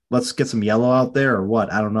 let's get some yellow out there or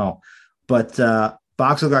what, I don't know, but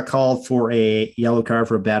Boxall got called for a yellow card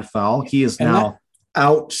for a bad foul. He is now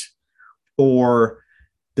out for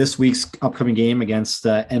this week's upcoming game against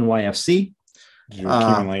NYFC. Due to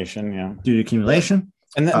accumulation, Due to accumulation.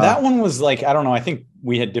 And that one was I don't know. I think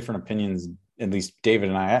we had different opinions, at least David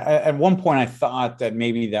and I. At one point, I thought that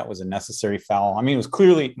maybe that was a necessary foul. I mean, it was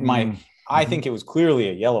clearly I think it was clearly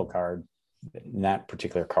a yellow card in that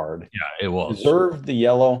particular card. Yeah, it was. Deserved the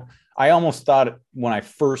yellow. I almost thought when I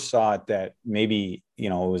first saw it that maybe, it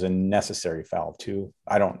was a necessary foul too.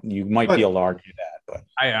 You might be able to argue that, but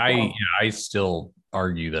I still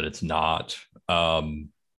argue that it's not. I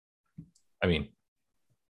mean,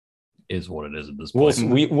 is what it is at this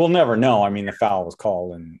point. We'll never know. I mean, the foul was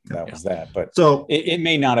called and that was that, but so it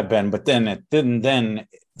may not have been, but then it didn't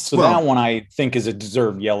that one I think is a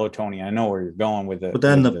deserved yellow, Tony. I know where you're going with it. But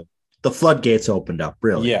then the floodgates opened up,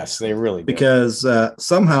 really. Yes, they really did. Because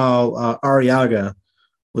somehow Arriaga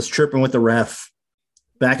was tripping with the ref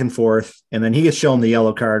back and forth, and then he gets shown the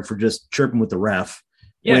yellow card for just tripping with the ref.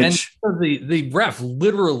 Yeah, and the ref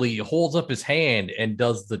literally holds up his hand and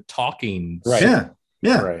does the talking. Right.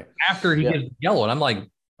 Yeah. Right. After he gets yellow, and I'm like,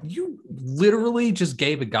 you literally just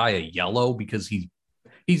gave a guy a yellow because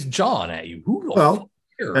he's jawing at you.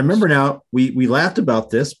 I remember now we laughed about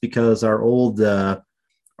this because our old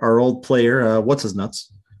player, what's his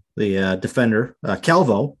nuts, the defender,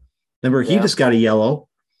 Calvo. Remember, he just got a yellow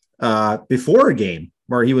before a game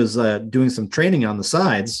where he was doing some training on the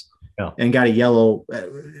sides and got a yellow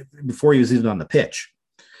before he was even on the pitch.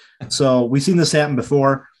 So we've seen this happen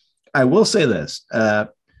before. I will say this.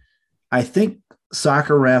 I think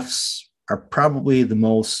soccer refs are probably the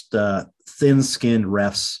most thin-skinned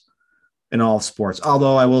refs in all sports.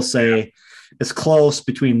 Although I will say it's close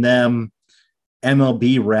between them,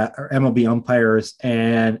 MLB umpires,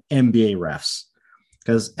 and NBA refs,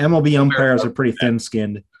 because MLB umpires are pretty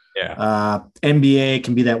thin-skinned. Yeah. NBA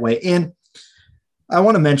can be that way. And I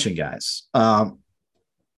want to mention, guys,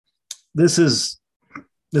 this has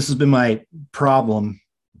been my problem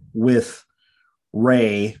with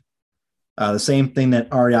Ray. The same thing that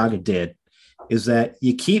Arriaga did is that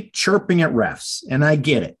you keep chirping at refs, and I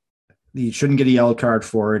get it. You shouldn't get a yellow card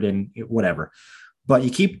for it and whatever. But you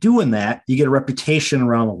keep doing that, you get a reputation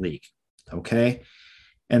around the league, okay?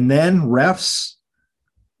 And then refs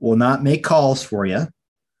will not make calls for you.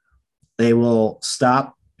 They will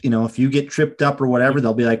stop, if you get tripped up or whatever,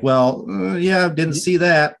 they'll be like, well, didn't see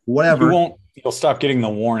that, whatever. You'll stop getting the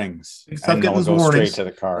warnings. Stop getting those warnings. Straight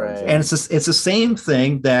to the cards. Right. And it's the same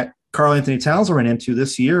thing that Karl Anthony Towns ran into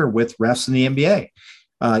this year with refs in the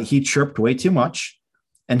NBA. He chirped way too much,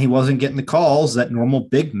 and he wasn't getting the calls that normal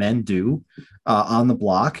big men do on the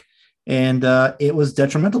block, and it was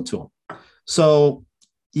detrimental to him. So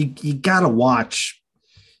you got to watch,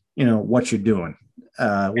 what you're doing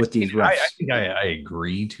with these refs. I think I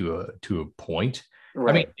agree to a point. Right.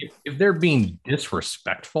 I mean, if they're being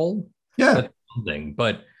disrespectful, yeah, that's something.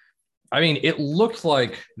 But I mean, it looked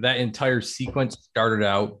like that entire sequence started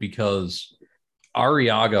out because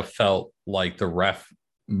Arriaga felt like the ref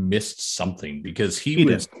missed something because he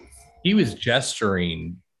was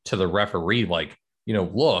gesturing to the referee like,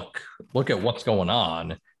 look at what's going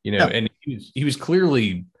on, and he was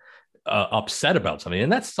clearly upset about something,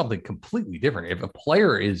 and that's something completely different. If a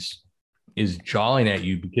player is jawing at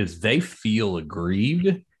you because they feel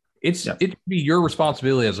aggrieved, it'd be your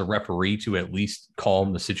responsibility as a referee to at least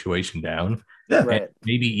calm the situation down, and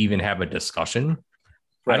maybe even have a discussion.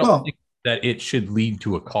 I don't think that it should lead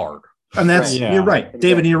to a card. And that's you're right,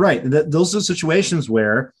 David. You're right. Those are situations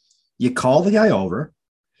where you call the guy over,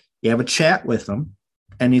 you have a chat with him,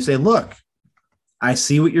 and you say, "Look, I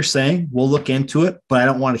see what you're saying. We'll look into it, but I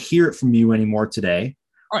don't want to hear it from you anymore today."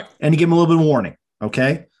 Right. And you give him a little bit of warning.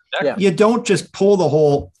 Okay. Exactly. You don't just pull the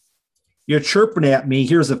whole, you're chirping at me.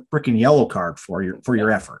 Here's a freaking yellow card for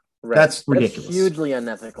your effort. Right. That's ridiculous. It's hugely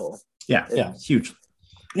unethical. Yeah. Hugely.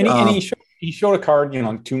 And he showed a card,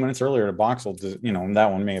 2 minutes earlier to Boxel,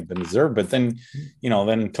 that one may have been deserved, but then,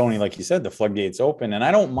 then Tony, like you said, the floodgates open, and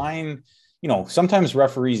I don't mind, sometimes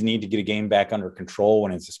referees need to get a game back under control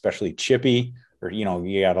when it's especially chippy, or, you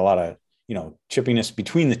got a lot of, chippiness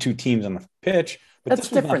between the two teams on the pitch, but that's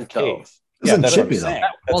different though. Yeah, that's chippy, what I'm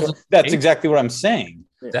saying. That's exactly what I'm saying.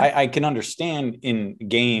 Yeah. I can understand in a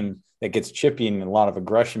game that gets chippy and a lot of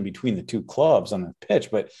aggression between the two clubs on the pitch,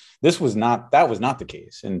 but that was not the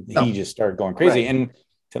case. And he just started going crazy. Right. And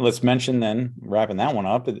let's mention then, wrapping that one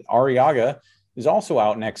up, Arriaga is also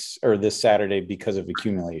out this Saturday because of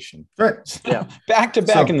accumulation. Right. Yeah. Back to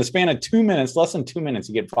back in the span of 2 minutes, less than 2 minutes,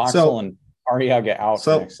 you get Boxel and Arriaga out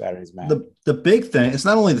for next Saturday's match. The big thing, it's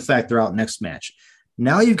not only the fact they're out next match.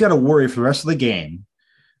 Now you've got to worry for the rest of the game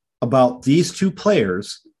about these two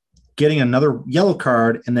players getting another yellow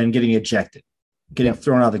card and then getting ejected, getting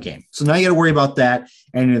thrown out of the game. So now you got to worry about that.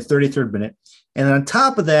 And in the 33rd minute, and then on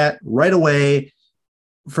top of that, right away,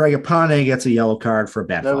 Fragapane gets a yellow card for a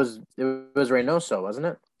bad foul. It was Reynoso, wasn't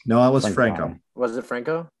it? No, it was Franco. Was it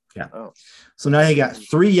Franco? Yeah. Oh. So now you got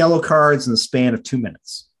 3 yellow cards in the span of 2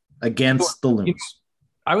 minutes against the Loons.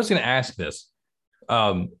 I was going to ask this.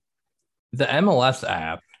 The MLS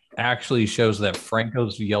app actually shows that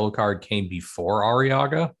Franco's yellow card came before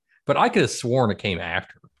Arriaga, but I could have sworn it came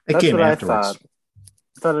after. That's came afterwards.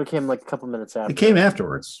 I thought it came like a couple minutes after. It came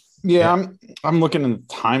afterwards. Yeah, I'm looking in the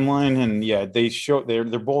timeline, and they show they're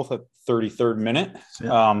both at 33rd minute.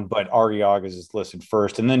 Yeah. But Arriaga's is listed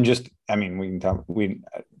first, and then we can talk.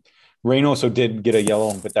 Reynoso did get a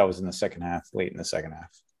yellow, but that was in the second half, late in the second half.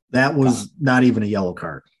 That was not even a yellow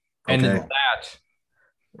card. Okay. And that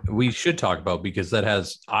we should talk about, because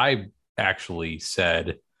I actually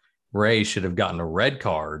said Ray should have gotten a red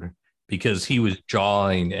card because he was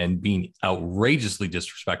jawing and being outrageously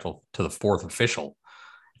disrespectful to the fourth official.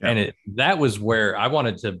 Yeah. And that was where I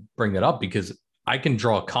wanted to bring that up, because I can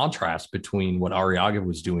draw a contrast between what Arriaga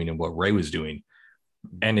was doing and what Ray was doing.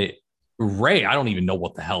 And Ray, I don't even know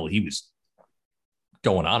what the hell he was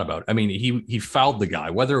going on about. I mean, he fouled the guy,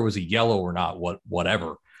 whether it was a yellow or not,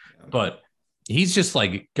 whatever. But he's just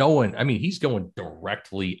like he's going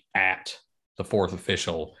directly at the fourth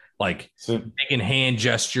official, making hand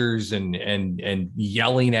gestures and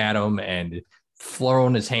yelling at him and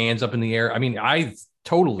throwing his hands up in the air. I mean, I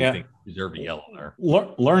totally think he deserved a yellow there.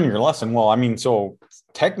 Learn your lesson. Well, I mean, so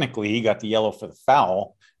technically he got the yellow for the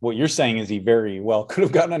foul. What you're saying is he very well could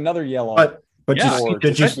have gotten another yellow. But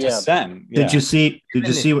did you see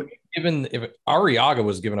what? Even if Arriaga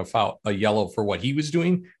was given a yellow for what he was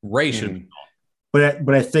doing, Ray should have.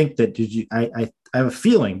 But I think that I have a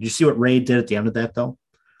feeling. Did you see what Ray did at the end of that though?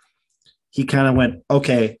 He kind of went,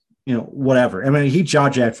 okay, whatever. I mean, he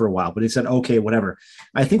jaw-jacked for a while, but he said, okay, whatever.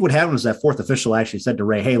 I think what happened was that fourth official actually said to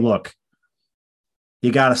Ray, hey, look,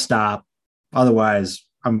 you got to stop. Otherwise,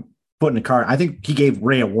 I'm putting the card. I think he gave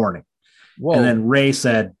Ray a warning. Whoa. And then Ray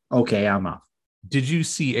said, okay, I'm off. Did you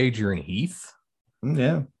see Adrian Heath?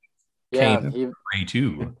 Yeah. Ray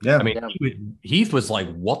too. Yeah. I mean, Heath was like,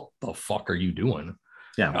 what the fuck are you doing?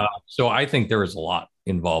 Yeah. So I think there was a lot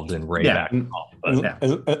involved in Ray back.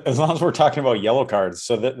 As long as we're talking about yellow cards,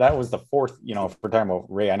 so that was the fourth, if we're talking about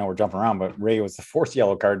Ray, I know we're jumping around, but Ray was the fourth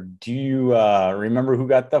yellow card. Do you remember who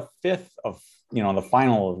got the fifth of, the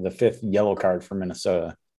final of the fifth yellow card for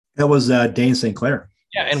Minnesota? That was Dane St. Clair.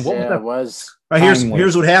 Yeah. And what was right,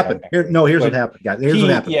 here's what happened. Here's what happened, guys. Here's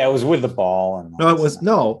what happened. Yeah, it was with the ball.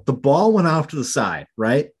 The ball went off to the side,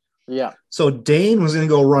 right? Yeah. So Dane was going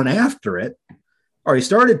to go run after it, or he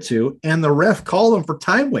started to, and the ref called him for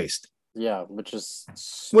time waste. Yeah, which is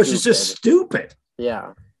just stupid.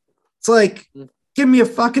 Yeah. It's like, give me a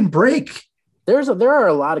fucking break. There are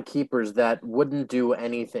a lot of keepers that wouldn't do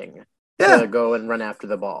anything to go and run after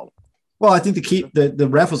the ball. Well, I think the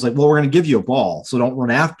ref was like, well, we're going to give you a ball, so don't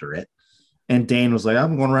run after it. And Dane was like,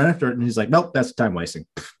 I'm going to run after it. And he's like, nope, that's time wasting.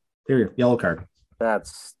 Here, yellow card.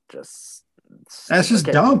 That's just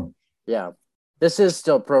dumb. Yeah. This is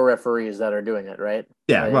still pro referees that are doing it, right?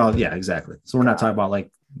 Yeah. Well, yeah, exactly. So we're not talking about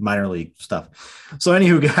like minor league stuff. So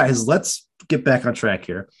anywho, guys, let's get back on track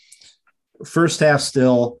here. First half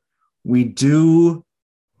still, we do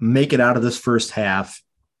make it out of this first half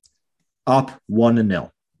up 1-0,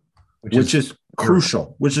 which is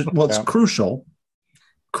crucial. It's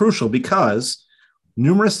crucial because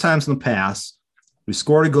numerous times in the past, we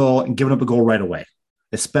scored a goal and given up a goal right away,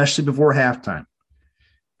 especially before halftime.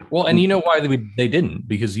 Well, and you know why they didn't?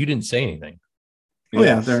 Because you didn't say anything. Oh,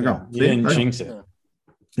 yeah, there you go. You didn't jinx it.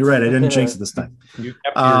 You're right. I didn't jinx it this time. You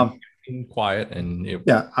kept quiet.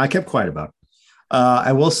 I kept quiet about it.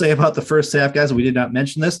 I will say about the first half, guys, we did not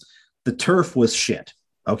mention this. The turf was shit.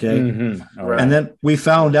 Okay. Mm-hmm. Right. And then we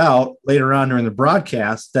found out later on during the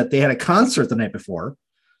broadcast that they had a concert the night before.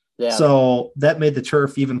 Yeah. So that made the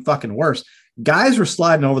turf even fucking worse. Guys were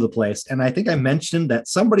sliding over the place. And I think I mentioned that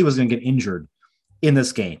somebody was going to get injured in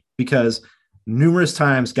this game because numerous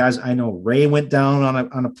times, guys, I know Ray went down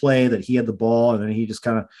on a play that he had the ball and then he just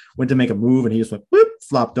kind of went to make a move and he just went whoop,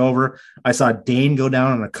 flopped over. I saw Dane go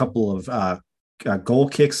down on a couple of goal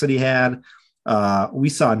kicks that he had. We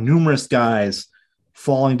saw numerous guys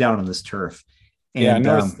falling down on this turf. And,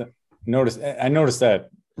 I noticed that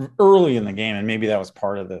early in the game, and maybe that was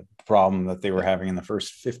part of the problem that they were having in the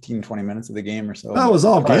first 15, 20 minutes of the game or so. Oh, it was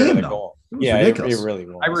all game, though. It really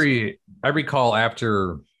was. I recall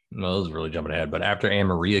after, well, this is really jumping ahead, but after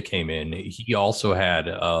Amarilla came in, he also had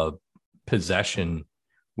possession.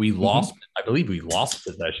 We lost, I believe we lost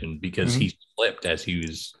possession because he slipped as he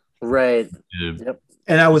was right. Yep.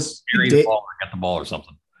 And I was get the ball or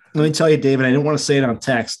something. Let me tell you, David, I didn't want to say it on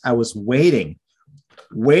text. I was waiting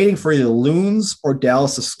for either Loons or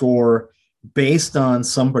Dallas to score based on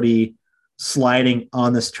somebody sliding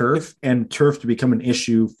on this turf and turf to become an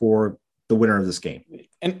issue for the winner of this game.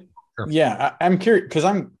 And I'm curious because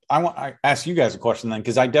I ask you guys a question then,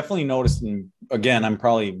 because I definitely noticed, and again, I'm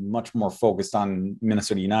probably much more focused on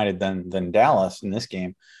Minnesota United than Dallas in this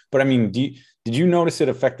game. But I mean, did you notice it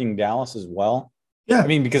affecting Dallas as well? Yeah, I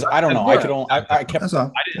mean, because I don't know. I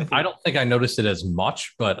don't think I noticed it as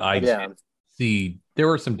much, but I did see there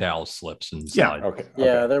were some Dallas slips and slides. Okay.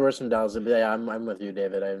 Yeah, there were some Dallas. Yeah, I'm with you,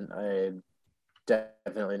 David. I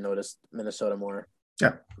definitely noticed Minnesota more.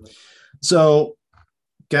 Yeah. So,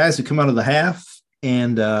 guys, we come out of the half,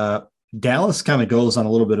 and Dallas kind of goes on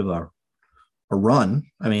a little bit of a run.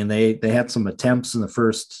 I mean, they had some attempts in the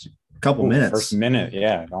first couple minutes. First minute,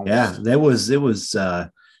 yeah. Almost. Yeah,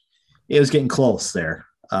 it was getting close there.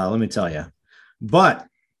 Let me tell you. But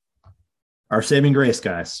our saving grace,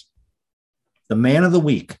 guys, the man of the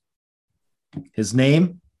week, his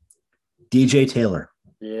name, DJ Taylor.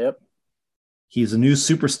 Yep. He's a new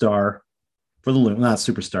superstar for the Loons, not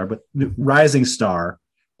superstar, but rising star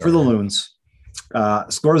for the Loons.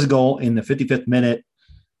 Scores a goal in the 55th minute.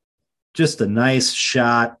 Just a nice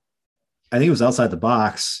shot. I think it was outside the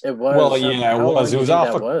box. It was. Well, yeah, it was. It was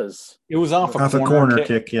off a corner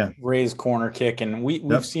kick. Yeah, raised corner kick, and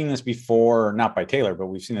we've seen this before, not by Taylor, but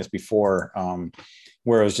we've seen this before,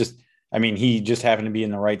 where it was just. I mean, he just happened to be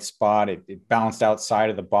in the right spot. It bounced outside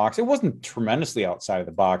of the box. It wasn't tremendously outside of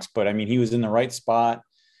the box, but I mean, he was in the right spot,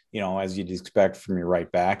 as you'd expect from your right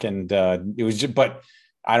back, and it was just. But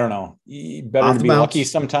I don't know. Better to be lucky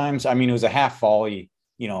sometimes. I mean, it was a half volley.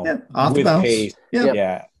 Off with pace.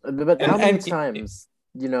 Yeah. But how many times,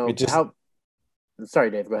 sorry,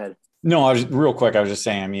 Dave, go ahead. No, I was real quick. I was just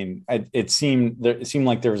saying, I mean, it seemed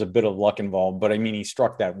like there was a bit of luck involved, but I mean, he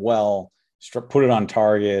struck that well, put it on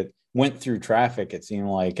target, went through traffic, it seemed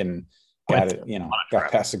like, and got it,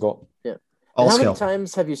 got past the goal. Yeah. How many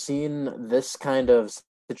times have you seen this kind of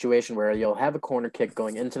situation where you'll have a corner kick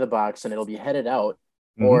going into the box and it'll be headed out,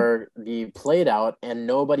 or be played out and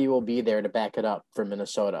nobody will be there to back it up for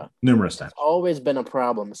Minnesota? Numerous times. It's always been a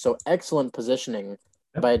problem. So excellent positioning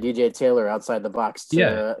by DJ Taylor outside the box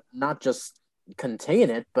to not just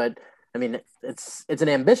contain it, but I mean, it's an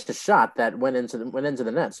ambitious shot that went into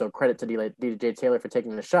the net. So credit to DJ Taylor for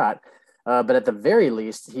taking the shot. But at the very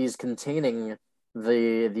least, he's containing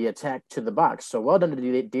the attack to the box. So well done to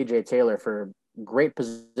DJ Taylor for great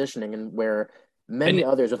positioning, and where many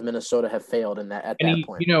others with Minnesota have failed at that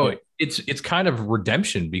point. It's kind of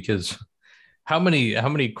redemption, because how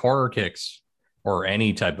many corner kicks or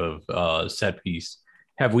any type of set piece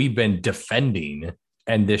have we been defending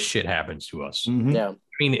and this shit happens to us? Mm-hmm. Yeah. I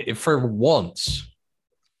mean, for once,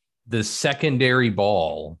 the secondary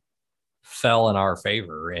ball fell in our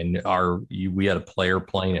favor, and we had a player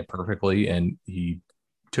playing it perfectly, and he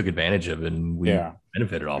took advantage of it, and we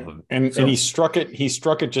benefited off of it. And he struck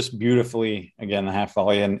it just beautifully again, the half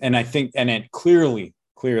volley, and I think it clearly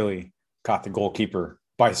caught the goalkeeper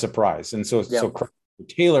by surprise. And so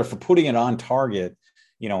Taylor for putting it on target,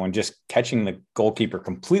 and just catching the goalkeeper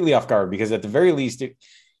completely off guard, because at the very least,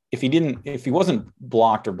 if he wasn't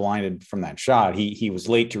blocked or blinded from that shot, he was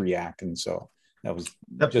late to react. And so that was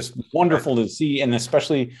just wonderful to see. And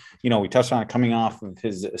especially, we touched on it coming off of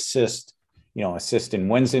his assist in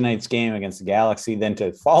Wednesday night's game against the Galaxy, then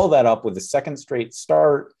to follow that up with a second straight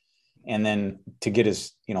start, and then to get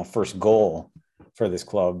his, first goal for this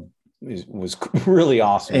club was really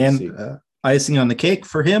awesome. And icing on the cake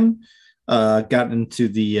for him, got into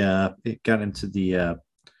the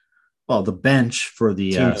bench for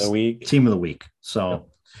the team of the week. So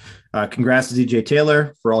congrats to DJ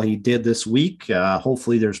Taylor for all he did this week.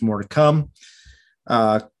 Hopefully there's more to come.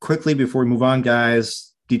 Quickly before we move on,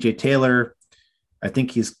 guys, DJ Taylor, I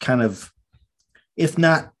think he's kind of, if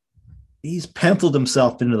not, he's penciled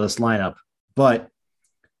himself into this lineup, but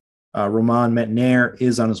Romain Métanire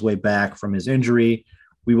is on his way back from his injury.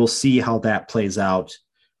 We will see how that plays out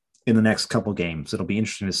in the next couple games. It'll be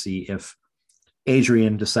interesting to see if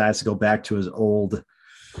Adrian decides to go back to his old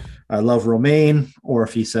I love Romain, or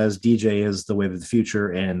if he says DJ is the wave of the future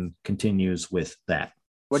and continues with that.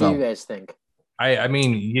 What do you guys think? I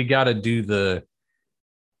mean, you got to go with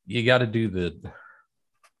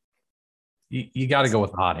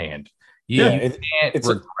the hot hand. You can't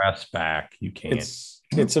regress back. You can't.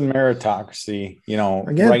 It's a meritocracy.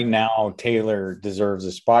 Again, right now, Taylor deserves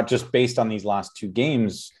a spot just based on these last two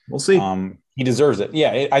games. We'll see. He deserves it.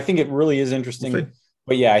 Yeah, I think it really is interesting.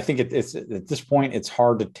 But yeah, I think it's at this point, it's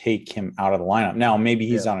hard to take him out of the lineup. Now, maybe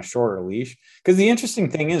he's on a shorter leash, because the interesting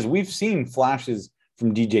thing is we've seen flashes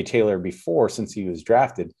from DJ Taylor before since he was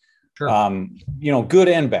drafted. Sure. Good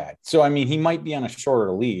and bad. So, I mean, he might be on a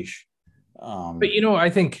shorter leash. But, I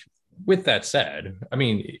think with that said,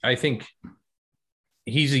 I think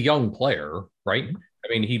he's a young player, right? I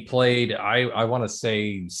mean, he played, I want to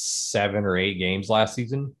say 7 or 8 games last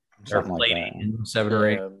season. Something like that. 7 or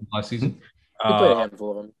 8 last season. He played a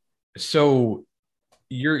handful of them. So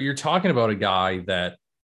you're talking about a guy that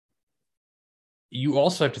you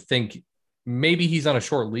also have to think maybe he's on a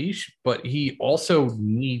short leash, but he also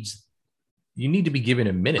you need to be giving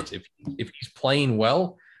him minutes. If he's playing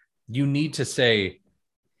well, you need to say,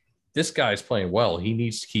 this guy's playing well. He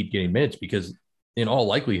needs to keep getting minutes, because in all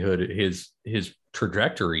likelihood, his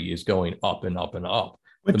trajectory is going up and up and up.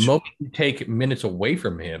 The moment you take minutes away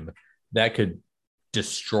from him, that could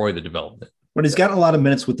destroy the development. But he's gotten a lot of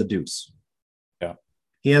minutes with the Deuce. Yeah,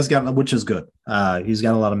 he has gotten, which is good. He's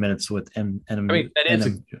got a lot of minutes with that is a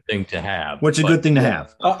good thing to have. Which is a good thing to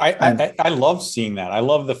have. I love seeing that. I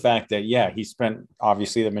love the fact that he spent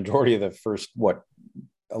obviously the majority of the first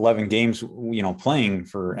 11 games playing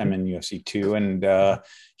for MNUFC 2, and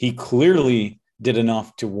he clearly did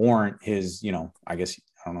enough to warrant his I guess, I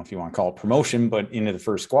don't know if you want to call it promotion, but into the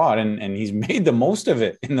first squad, and he's made the most of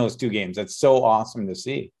it in those 2 games. That's so awesome to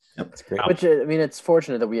see. Yep. That's great. Which, I mean, it's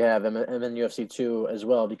fortunate that we have MNUFC 2 as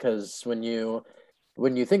well, because when you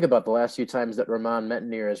think about the last few times that Romain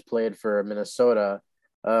Métanire has played for Minnesota,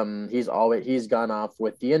 he's gone off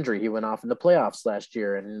with the injury. He went off in the playoffs last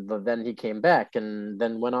year, and then he came back and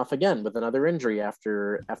then went off again with another injury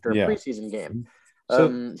after a preseason game.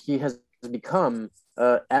 So he has become,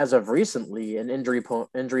 as of recently, an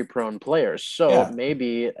injury-prone player. So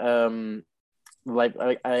maybe, I'm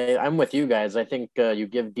with you guys. I think you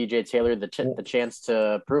give DJ Taylor the chance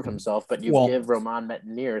to prove himself, but you give Romain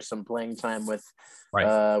Métanire some playing time with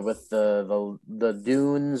the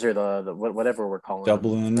Dunes, or the whatever we're calling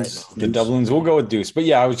Doubloons. Right, the Doubloons. We'll go with Deuce. But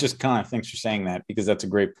I was just thanks for saying that, because that's a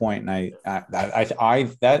great point, and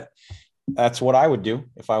that's what I would do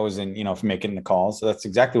if I was in, if making the calls. So that's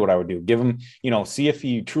exactly what I would do. Give him, see if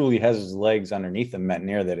he truly has his legs underneath him,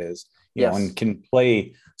 Métanire, that is, know, and can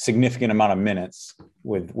play significant amount of minutes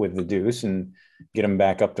with the Deuce, and get him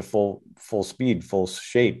back up to full speed, full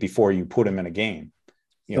shape before you put him in a game.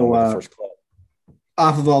 With the first club.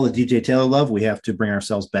 Off of all the DJ Taylor love, we have to bring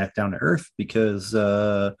ourselves back down to earth, because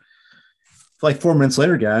 4 minutes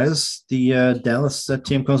later, guys, the Dallas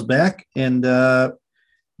team comes back, and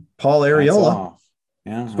Paul Arriola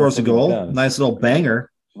scores a goal. Nice little banger.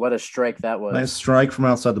 What a strike that was. Nice strike from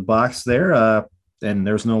outside the box there. And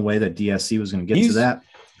there's no way that DSC was going to get to that.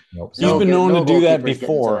 Nope. He's been known to do that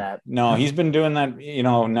before. No, he's been doing that.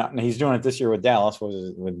 He's doing it this year with Dallas. Was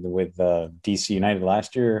it with DC United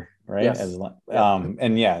last year? right? Yes.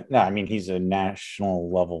 And yeah, no, I mean, he's a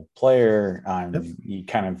national level player. He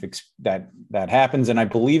kind of that happens, and I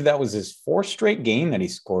believe that was his 4th straight game that he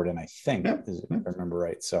scored in. I think, if I remember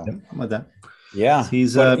right. So something like that. Yeah,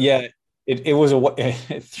 he's It was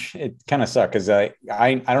it kind of sucked because I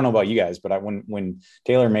don't know about you guys, but when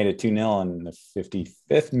Taylor made it 2-0 in the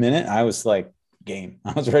 55th minute, I was like, game.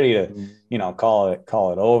 I was ready to call it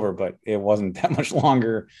over, but it wasn't that much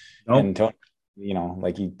longer. And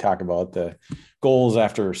like you talk about the goals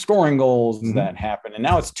after scoring goals that happen, and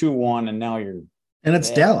now it's 2-1, and now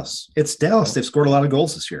it's Dallas. It's Dallas. They've scored a lot of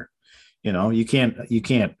goals this year. You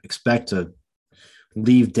can't expect to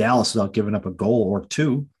leave Dallas without giving up a goal or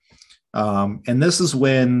two. And this is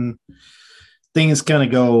when things kind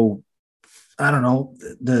of go, I don't know,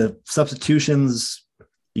 the substitutions,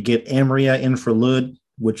 you get Amaria in for Lod,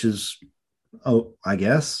 which is, I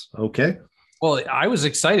guess, okay. Well, I was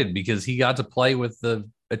excited because he got to play with the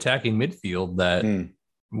attacking midfield that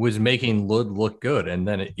was making Lod look good. And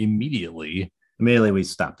then immediately we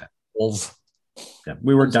stopped that.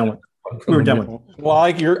 We were done with Well,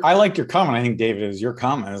 I like your comment. I think, David, is your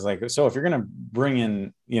comment is like, so if you're going to bring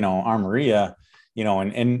in, Armaria,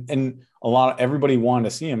 and everybody wanted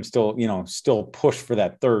to see him still push for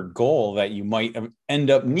that third goal that you might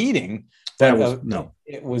end up needing. That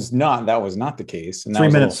was not the case. And that 3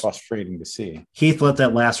 was minutes. A little frustrating to see. Heath let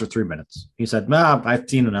that last for 3 minutes. He said, "Nah, I've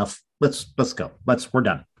seen enough. Let's go. We're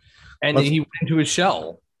done." And he went into his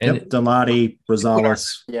shell. And Damati,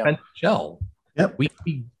 Rosales. Shell. Yep. We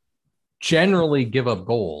generally give up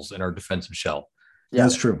goals in our defensive shell. Yeah,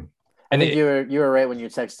 that's true. And you were right when you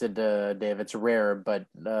texted Dave. It's rare, but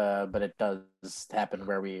it does happen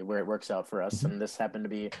where it works out for us. And this happened to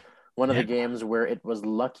be one of the games where it was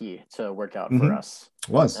lucky to work out for us.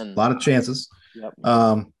 It was a lot of chances. Yep.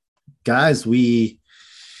 Guys,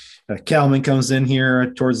 Kalman comes in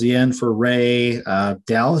here towards the end for Ray.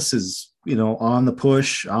 Dallas is on the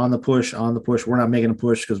push. We're not making a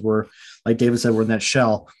push because we're, like David said, we're in that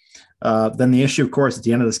shell. Then the issue, of course, at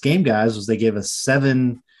the end of this game, guys, was they gave us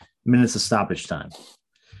 7 minutes of stoppage time,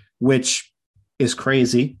 which is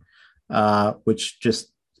crazy, which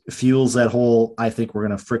just fuels that whole, I think we're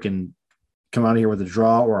going to freaking come out of here with a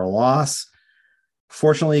draw or a loss.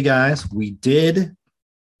 Fortunately, guys, we did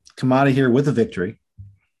come out of here with a victory.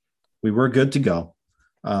 We were good to go.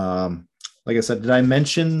 Like I said, did I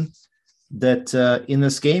mention that in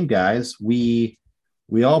this game, guys, we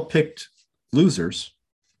all picked losers?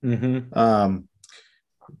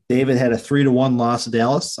 David had a 3-1 loss to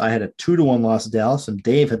Dallas. I had a 2-1 loss to Dallas, and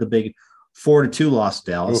Dave had the big 4-2 loss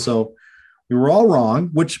to Dallas. Oof. So we were all wrong,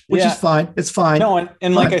 which is fine. It's fine. No,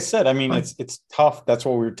 and like I said, I mean, it's tough. That's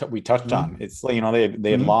what we touched on. It's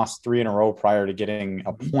they had lost 3 in a row prior to getting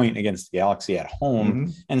a point against the Galaxy at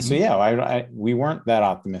home, and so we weren't that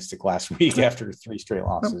optimistic last week after 3 straight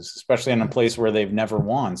losses, especially in a place where they've never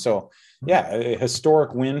won. So a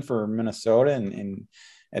historic win for Minnesota and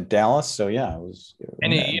at Dallas. So it was.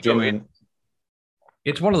 And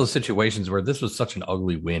it's one of those situations where this was such an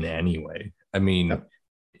ugly win anyway. I mean,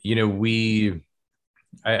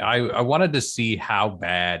 I wanted to see how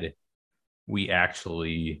bad we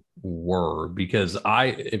actually were, because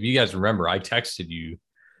if you guys remember, I texted you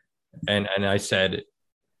and I said,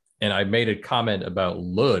 and I made a comment about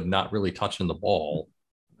Lod not really touching the ball,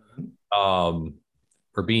 or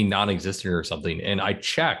being non-existent or something. And I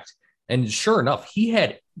checked, and sure enough, he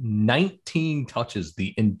had 19 touches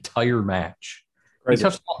the entire match. Crazy. He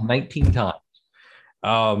touched the ball 19 times.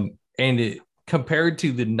 Compared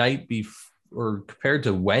to the night before, or compared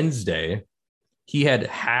to Wednesday, he had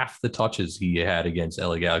half the touches he had against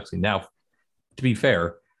LA Galaxy. Now, to be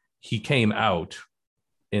fair, he came out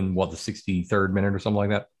in the 63rd minute or something like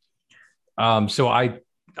that. So I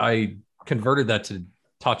converted that to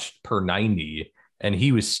touch per 90, and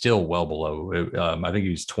he was still well below. I think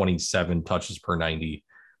he was 27 touches per 90.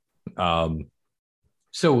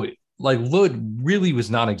 So like Lod really was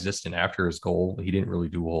non-existent after his goal. He didn't really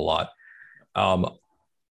do a whole lot. LA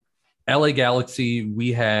Galaxy,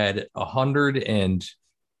 we had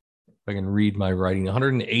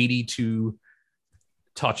 182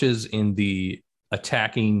 touches in the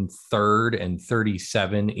attacking third and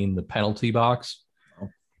 37 in the penalty box.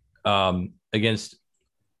 Against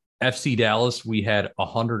FC Dallas, we had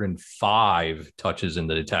 105 touches in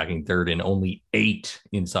the attacking third and only 8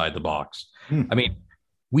 inside the box. I mean,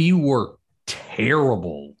 we were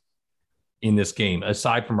terrible in this game,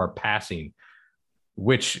 aside from our passing,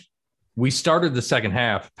 which we started the second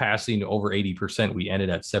half passing over 80%. We ended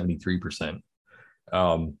at 73%.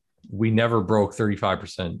 We never broke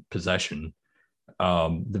 35% possession.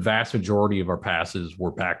 The vast majority of our passes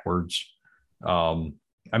were backwards.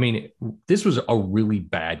 I mean, this was a really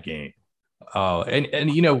bad game.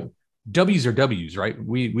 And you know, W's are W's, right?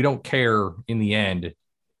 We don't care in the end.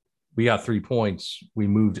 We got 3 points. We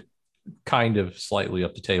moved kind of slightly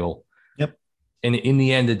up the table. Yep. And in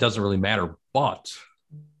the end, it doesn't really matter. But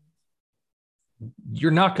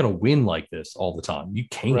you're not going to win like this all the time. You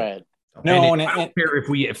can't. Right. No, and I don't care if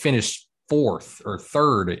we finish 4th or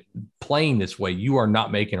 3rd playing this way. You are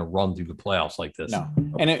not making a run through the playoffs like this. No,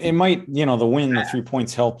 and it might, you know, the 3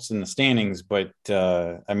 points helps in the standings, but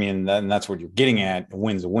I mean, that's what you're getting at. A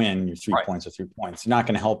win's a win. Your 3 points are 3 points. You're not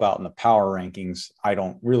going to help out in the power rankings. I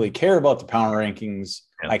don't really care about the power rankings.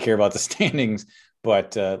 Yeah. I care about the standings,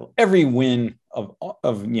 but every win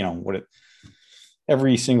of you know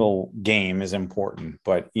every single game is important,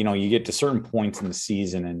 but you know, you get to certain points in the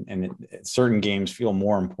season and certain games feel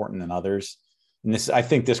more important than others. And I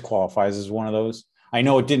think this qualifies as one of those. I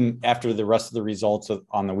know it didn't after the rest of the results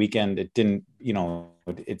on the weekend, it didn't, you know,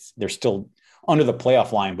 they're still under the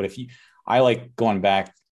playoff line, but I like going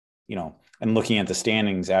back, you know, and looking at the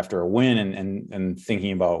standings after a win and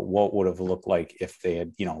thinking about what would have looked like if they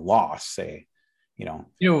had, you know, lost, say, you know,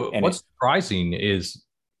 what's surprising is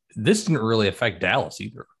this didn't really affect Dallas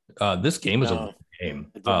either. This game was a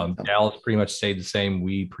game. Dallas pretty much stayed the same.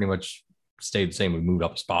 We pretty much stayed the same. We moved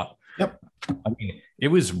up a spot. Yep. I mean, it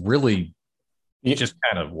was really just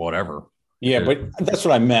kind of whatever. Yeah, but that's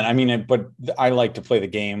what I meant. I mean, but I like to play the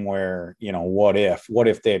game where, you know, what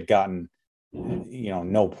if they had gotten, you know,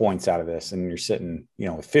 no points out of this and you're sitting, you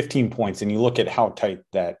know, with 15 points and you look at how tight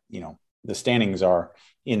that, you know, the standings are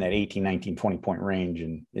in that 18, 19, 20 point range.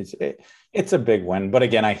 And it's a big win. But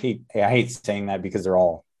again, I hate saying that because they're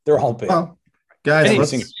all big. Well, guys,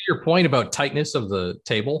 to your point about tightness of the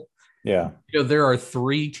table. Yeah. You know, there are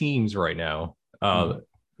 3 teams right now,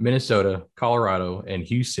 Minnesota, Colorado, and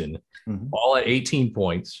Houston, all at 18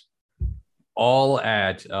 points, all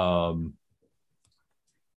at,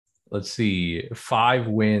 let's see, 5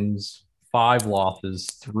 wins, 5 losses,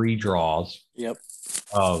 3 draws. Yep.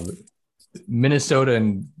 Minnesota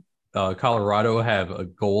and Colorado have a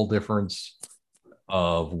goal difference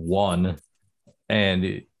of 1,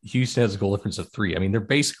 and Houston has a goal difference of 3. I mean, they're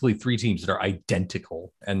basically 3 teams that are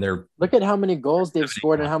identical, and they're look at how many goals they've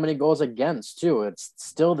scored and how many goals against too. It's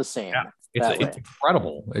still the same. Yeah, it's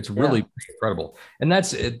incredible. It's really incredible, and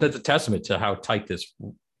that's a testament to how tight this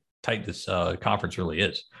conference really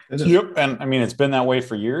is. Yep, and I mean it's been that way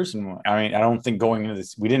for years, and I mean I don't think going into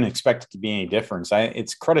this we didn't expect it to be any difference.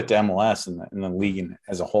 It's credit to MLS and the league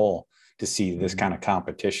as a whole to see this kind of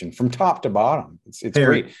competition from top to bottom. It's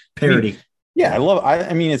great parity. I mean, yeah, I love.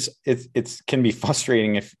 I mean, it's can be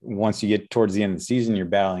frustrating if once you get towards the end of the season you're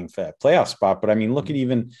battling for that playoff spot. But I mean, look at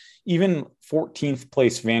even 14th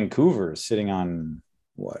place Vancouver is sitting on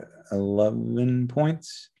what 11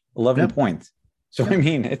 points. So I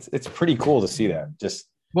mean, it's pretty cool to see that. Just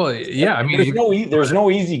well, yeah. I mean, there's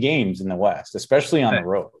no easy games in the West, especially on the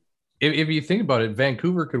road. If you think about it,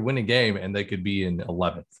 Vancouver could win a game and they could be in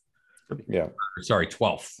 11th. Yeah. Sorry,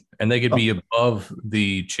 12th. And they could be above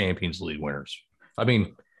the Champions League winners. I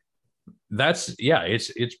mean,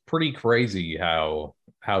 it's pretty crazy how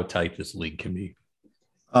tight this league can be.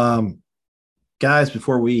 Guys,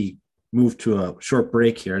 before we move to a short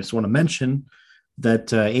break here, I just want to mention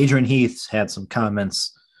that Adrian Heath had some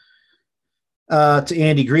comments to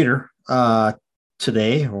Andy Greder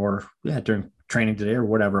today during training today or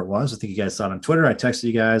whatever it was. I think you guys saw it on Twitter. I texted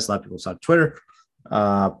you guys. A lot of people saw it on Twitter.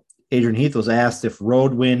 Adrian Heath was asked if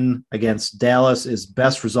road win against Dallas is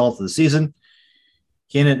best result of the season.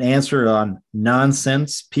 He had an answer on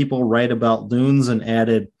nonsense. People write about loons and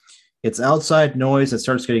added, it's outside noise that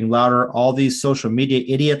starts getting louder. All these social media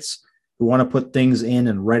idiots who want to put things in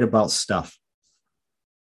and write about stuff.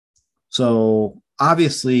 So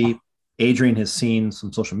obviously, Adrian has seen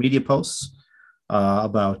some social media posts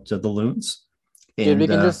about the loons. Dude, we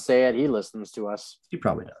can just say it. He listens to us. He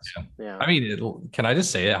probably does. Yeah. I mean, can I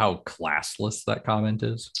just say how classless that comment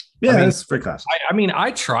is? Yeah, I mean, it's very classless. I mean,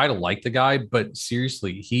 I try to like the guy, but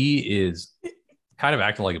seriously, he is kind of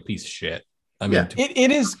acting like a piece of shit. I mean,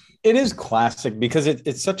 it is classic because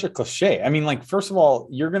it's such a cliche. I mean, like, first of all,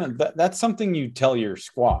 that's something you tell your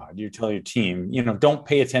squad, you tell your team, you know, don't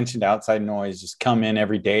pay attention to outside noise. Just come in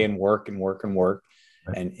every day and work and work and work.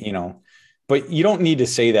 Right. And, you know, but you don't need to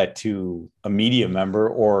say that to a media member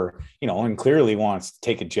or, you know, and clearly wants to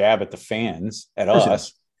take a jab at the fans, at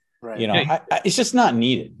us. Right. You know, it's just not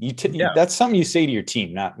needed. That's something you say to your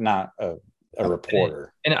team, not a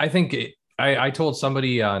reporter. And I think I told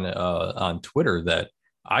somebody on Twitter that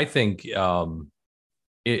I think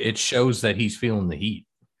it shows that he's feeling the heat.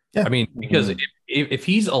 Yeah. I mean, because if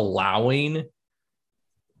he's allowing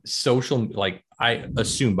social, like I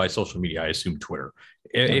assume by social media, I assume Twitter.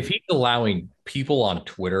 If he's allowing people on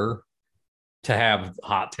Twitter to have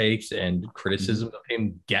hot takes and criticism of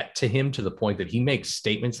him get to him to the point that he makes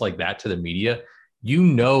statements like that to the media, you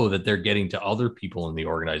know that they're getting to other people in the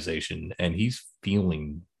organization, and he's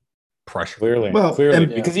feeling pressure. Clearly,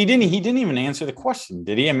 because he didn't even answer the question,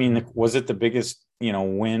 did he? I mean, was it the biggest,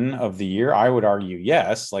 win of the year? I would argue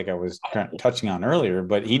yes, like I was touching on earlier,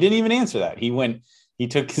 but he didn't even answer that. He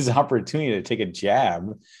took his opportunity to take a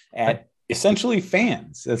jab at essentially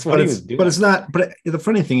fans. That's what he was doing. But it's not. But the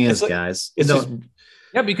funny thing is, guys, it's just,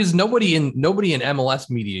 because nobody in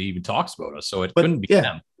MLS media even talks about us, so it couldn't be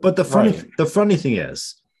them. But the funny thing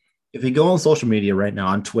is, if you go on social media right now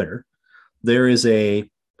on Twitter, there's a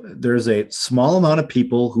small amount of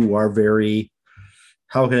people who are very,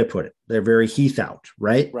 how can I put it? They're very Heath out,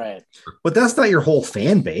 right? Right. But that's not your whole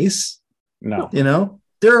fan base. No.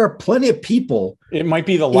 There are plenty of people. It might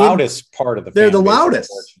be the loudest part of the They're the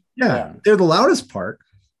loudest. Yeah, they're the loudest part.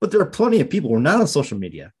 But there are plenty of people who are not on social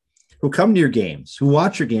media, who come to your games, who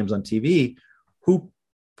watch your games on TV, who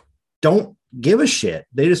don't give a shit.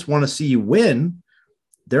 They just want to see you win.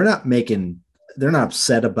 They're not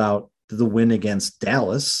upset about the win against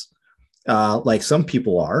Dallas, like some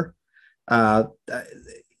people are.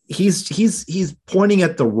 He's pointing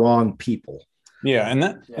at the wrong people. Yeah,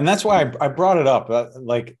 and that's why I brought it up.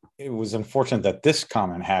 Like, it was unfortunate that this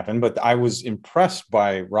comment happened, but I was impressed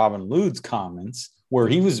by Robin Lood's comments, where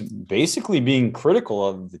he was basically being critical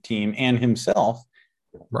of the team and himself,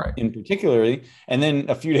 right? In particularly, and then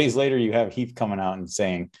a few days later, you have Heath coming out and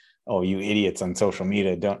saying, "Oh, you idiots on social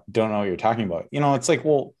media don't know what you're talking about." It's like,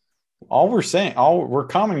 well, all we're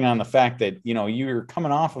commenting on the fact that you're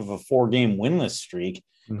coming off of a 4-game winless streak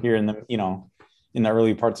here in the in the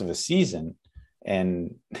early parts of a season.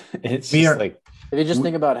 And it's like, if you just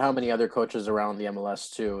think about how many other coaches around the MLS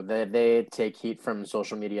too, they take heat from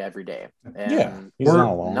social media every day, and he's not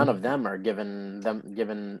alone. None of them are given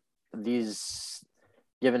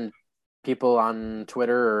people on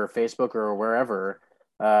Twitter or Facebook or wherever.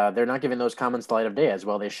 They're not giving those comments the light of day as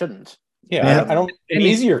well. They shouldn't. Yeah, I don't. And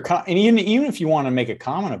easier, and even if you want to make a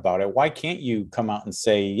comment about it, why can't you come out and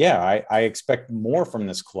say, "Yeah, I expect more from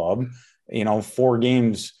this club." 4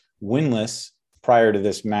 games winless prior to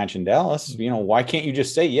this match in Dallas. Why can't you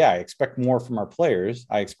just say, "Yeah, I expect more from our players.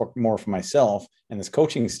 I expect more from myself and this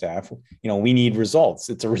coaching staff. We need results.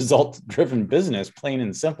 It's a result-driven business, plain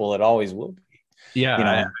and simple. It always will be."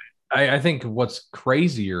 Yeah, I think what's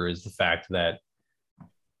crazier is the fact that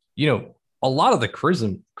a lot of the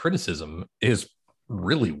criticism is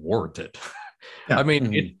really warranted. Yeah. I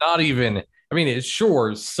mean, it's not even. I mean, it's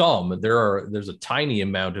sure there's a tiny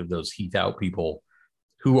amount of those Heath out people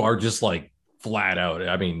who are just like flat out.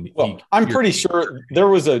 I mean, I'm pretty sure there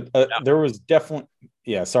was definitely.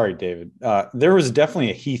 Yeah, sorry, David. There was definitely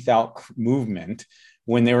a Heath out movement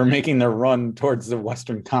when they were making their run towards the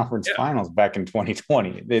Western Conference Finals back in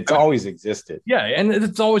 2020. It's always existed. Yeah, and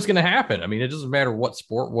it's always going to happen. I mean, it doesn't matter what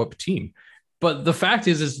sport, what team. But the fact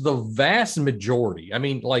is the vast majority, I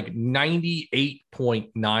mean, like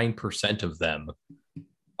 98.9% of them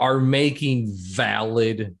are making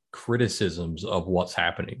valid criticisms of what's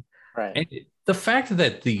happening. Right. And the fact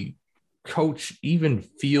that the coach even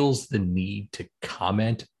feels the need to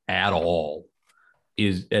comment at all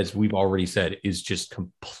is, as we've already said, is just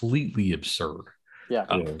completely absurd. Yeah.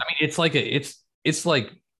 I mean, it's like Jose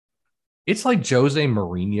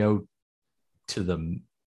Mourinho to the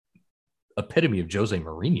epitome of Jose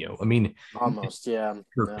Mourinho. I mean, almost, yeah.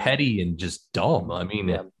 You're petty and just dumb. I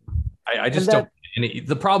mean, I just don't. And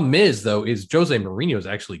the problem is Jose Mourinho is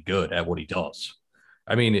actually good at what he does.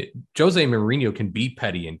 I mean, Jose Mourinho can be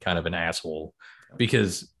petty and kind of an asshole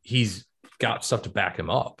because he's got stuff to back him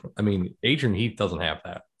up. I mean, Adrian Heath doesn't have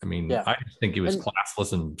that. I mean, I just think it was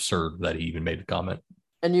classless and absurd that he even made the comment.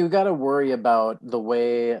 And you got to worry about the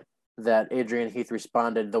way that Adrian Heath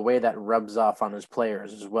responded, the way that rubs off on his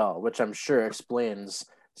players as well, which I'm sure explains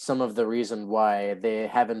some of the reason why they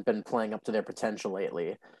haven't been playing up to their potential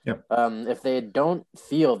lately. Yep. If they don't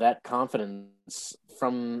feel that confidence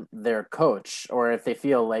from their coach, or if they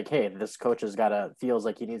feel like, hey, this coach feels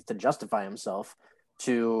like he needs to justify himself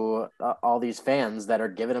to all these fans that are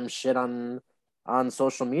giving him shit on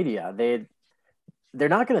social media, they're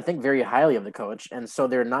not going to think very highly of the coach, and so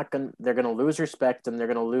they're going to lose respect and they're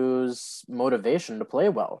going to lose motivation to play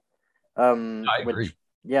well. I agree.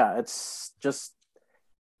 Yeah, it's just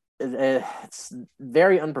it's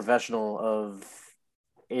very unprofessional of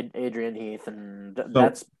Adrian Heath, and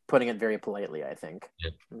that's putting it very politely, I think.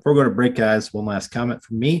 We're going to break, guys. One last comment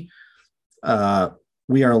from me.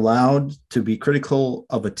 we are allowed to be critical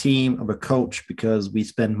of a team, of a coach, because we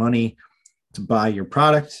spend money to buy your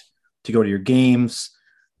product, to go to your games,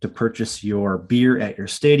 to purchase your beer at your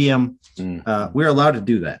stadium. We're allowed to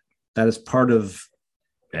do that. That is part of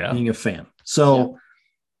being a fan. So,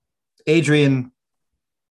 Adrian,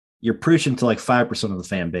 you're preaching to like 5% of the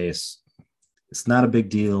fan base. It's not a big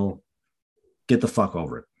deal. Get the fuck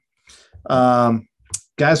over it.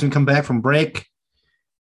 Guys, when we come back from break,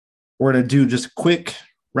 we're going to do just a quick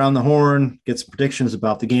round the horn, get some predictions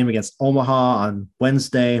about the game against Omaha on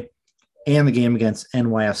Wednesday and the game against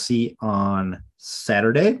NYFC on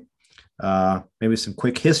Saturday. Maybe some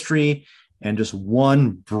quick history and just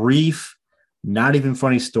one brief, not even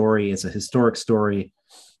funny story. It's a historic story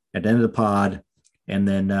at the end of the pod. And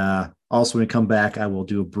then also when we come back, I will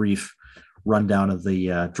do a brief rundown of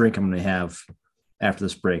the drink I'm going to have after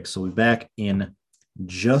this break. So we'll be back in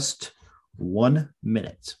just 1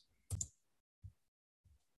 minute.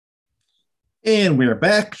 And we are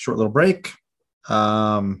back. Short little break.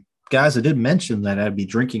 Guys, I did mention that I'd be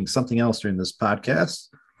drinking something else during this podcast.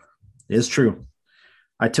 It is true.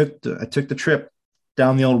 I took the trip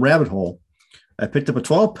down the old rabbit hole. I picked up a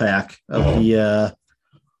 12-pack of the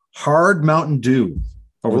Hard Mountain Dew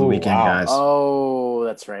over the weekend, guys. Oh,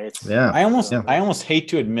 that's right. Yeah. I almost hate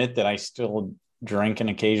to admit that I still drink an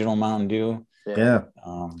occasional Mountain Dew. Yeah.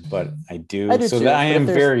 But I do.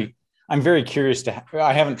 I'm very curious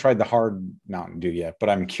I haven't tried the Hard Mountain Dew yet, but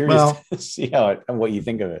I'm curious to see what you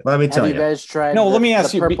think of it. Let me tell you. Have you guys tried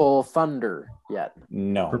the Purple Thunder yet?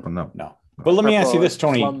 No. Purple, no. But let me ask you this,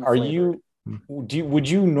 Tony. Would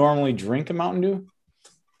you normally drink a Mountain Dew?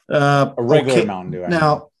 A regular Mountain Dew.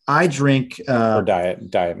 Now, I drink or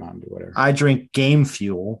diet Mountain Dew, whatever. I drink Game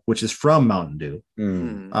Fuel, which is from Mountain Dew.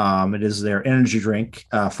 It is their energy drink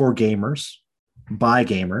for gamers, by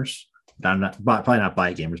gamers. Probably not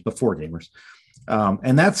by gamers, but for gamers.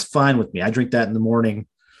 And that's fine with me. I drink that in the morning.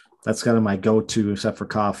 That's kind of my go-to, except for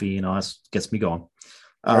coffee. That gets me going.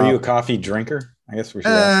 Are you a coffee drinker? I guess we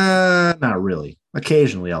should ask. Not really.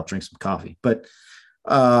 Occasionally I'll drink some coffee, but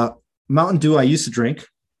Mountain Dew I used to drink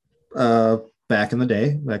back in the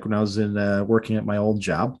day, back when I was working at my old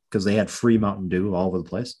job, because they had free Mountain Dew all over the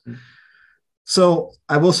place. So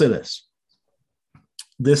I will say this.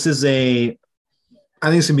 I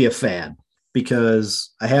think it's going to be a fad,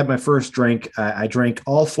 because I had my first drink. I drank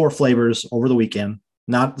all 4 flavors over the weekend,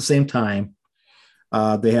 not at the same time.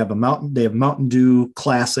 They have Mountain Dew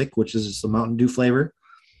Classic, which is just a Mountain Dew flavor.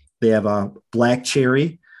 They have a black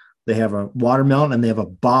cherry. They have a watermelon, and they have a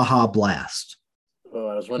Baja Blast. Oh,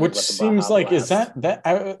 I was wondering. Which seems like Blast. Is that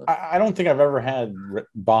I don't think I've ever had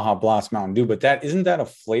Baja Blast Mountain Dew, but isn't that a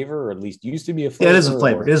flavor, or at least used to be a flavor? Yeah, it is a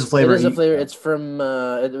flavor. It is a flavor. It's from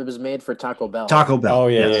it was made for Taco Bell. Taco Bell. Oh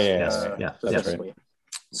yeah, yes. Right.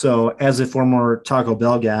 So as a former Taco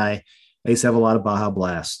Bell guy, I used to have a lot of Baja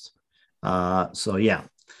Blast. So yeah,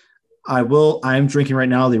 I'm drinking right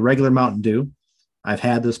now the regular Mountain Dew. I've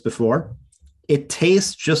had this before. It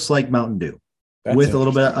tastes just like Mountain Dew with a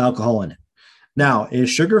little bit of alcohol in it. Now, it is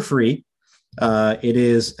sugar-free. It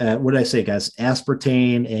is, what did I say, guys?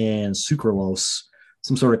 Aspartame and sucralose,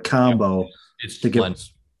 some sort of combo to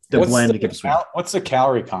blend to get sweet. What's the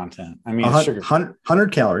calorie content? I mean,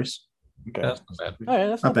 100 calories. Okay. That's not bad. Oh, yeah,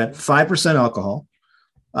 that's not bad. 5% alcohol.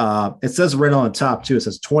 It says right on the top, too. It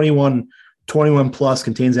says 21 plus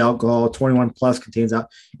contains alcohol, 21 plus contains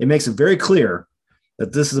alcohol. It makes it very clear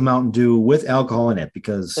that this is a Mountain Dew with alcohol in it,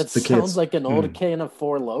 because it sounds like an old can of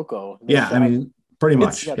Four Loko. Yeah, I mean, pretty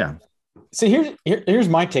much. Yeah. So here's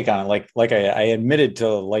my take on it. Like I admitted to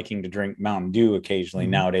liking to drink Mountain Dew occasionally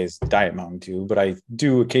nowadays, Diet Mountain Dew, but I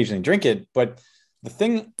do occasionally drink it. But the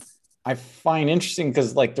thing I find interesting,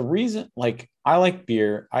 because like the reason, like I like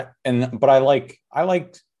beer, I like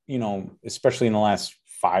especially in the last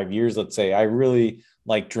 5 years, let's say, I really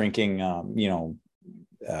like drinking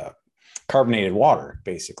carbonated water,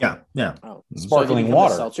 basically. Yeah. Oh, sparkling so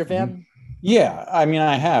water. A seltzer fan? Yeah, I mean,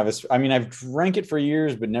 I have. I've drank it for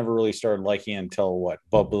years, but never really started liking it until what?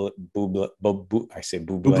 Buble.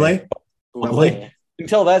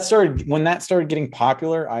 Until that started. When that started getting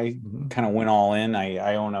popular, I kind of went all in.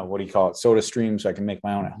 I own a, what do you call it, Soda Stream, so I can make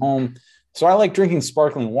my own at home. So I like drinking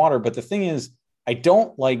sparkling water, but the thing is, I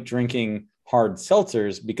don't like drinking hard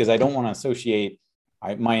seltzers, because I don't want to associate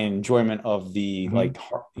my enjoyment of the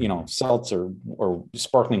seltzer or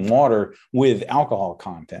sparkling water with alcohol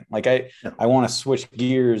content. Like I want to switch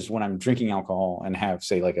gears when I'm drinking alcohol and have,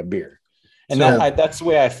 say, like a beer. And that's the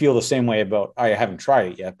way I feel the same way about, I haven't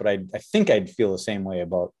tried it yet, but I think I'd feel the same way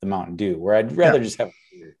about the Mountain Dew, where I'd rather just have a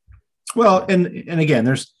beer. Well, and again,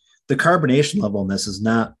 there's the carbonation level in this is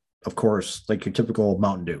not, of course, like your typical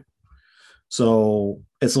Mountain Dew. So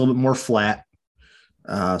it's a little bit more flat.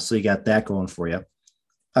 So you got that going for you.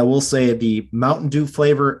 I will say the Mountain Dew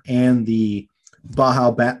flavor and the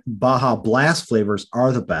Baja Blast flavors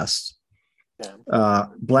are the best. Yeah.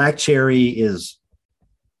 Black cherry is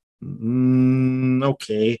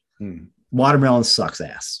okay. Watermelon sucks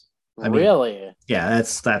ass. I mean, really? Yeah,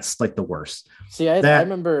 that's like the worst. See, I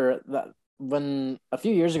remember that when a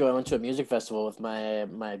few years ago I went to a music festival with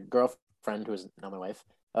my girlfriend, who is now my wife,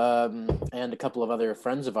 and a couple of other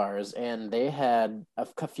friends of ours, and they had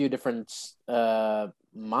a few different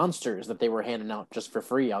monsters that they were handing out just for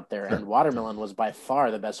free out there, and watermelon was by far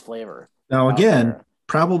the best flavor. Now again,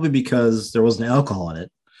 probably because there wasn't alcohol in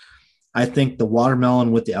it. I think the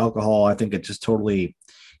watermelon with the alcohol, I think it just totally,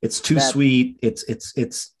 it's too sweet.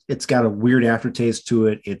 It's got a weird aftertaste to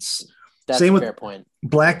it. That's same a with fair point.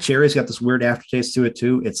 Black cherry's got this weird aftertaste to it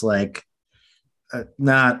too. It's like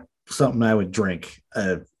not something I would drink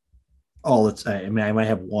all the time. I mean, I might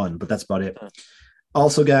have one, but that's about it.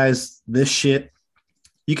 Also, guys, this shit,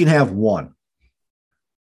 you can have one.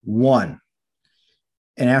 And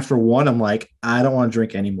after one, I'm like, I don't want to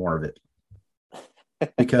drink any more of it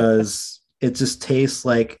because it just tastes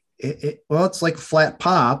like it's like flat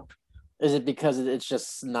pop. Is it because it's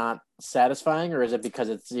just not satisfying, or is it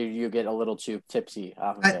because you get a little too tipsy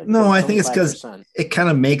off of it? No, I think it's because it kind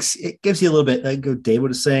of gives you a little bit, like David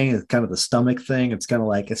was saying, it's kind of the stomach thing. It's kind of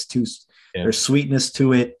like there's sweetness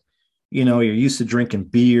to it. You're used to drinking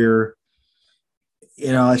beer.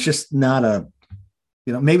 It's just not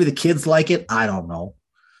maybe the kids like it. I don't know.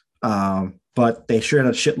 But they sure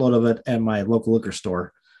had a shitload of it at my local liquor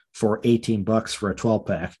store for $18 for a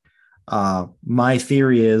 12-pack. My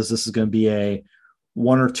theory is this is going to be a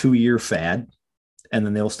 1 or 2 year fad, and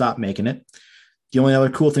then they'll stop making it. The only other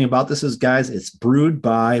cool thing about this is, guys, it's brewed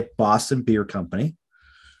by Boston Beer Company,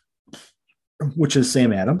 which is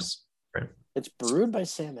Sam Adams. Right. It's brewed by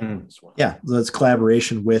Sam Adams. Wow. Yeah, so it's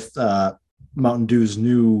collaboration with Mountain Dew's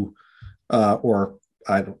new, who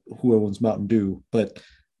owns Mountain Dew, but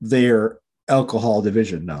their alcohol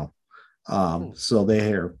division now. So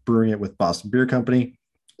they are brewing it with Boston Beer Company.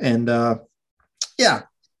 And yeah,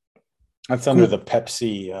 that's under the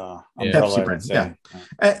Pepsi umbrella. Pepsi brand. Yeah.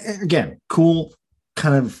 Again, cool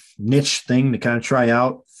kind of niche thing to kind of try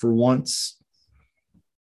out for once.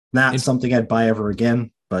 Not something I'd buy ever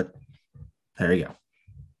again, but there you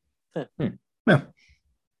go. Yeah.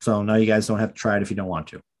 So now you guys don't have to try it if you don't want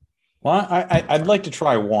to. Well, I'd like to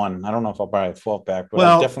try one. I don't know if I'll buy a 12-pack, but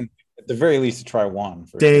I'll definitely, at the very least, to try one.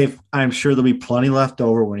 Dave, I'm sure there'll be plenty left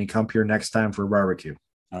over when you come here next time for a barbecue.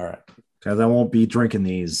 All right. Because I won't be drinking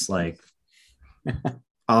these like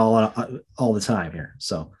all the time here.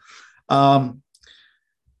 So,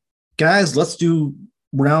 guys, let's do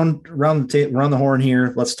round the horn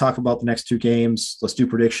here. Let's talk about the next two games. Let's do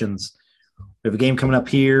predictions. We have a game coming up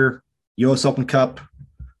here, U.S. Open Cup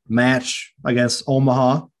match against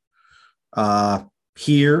Omaha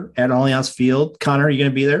here at Allianz Field. Connor, are you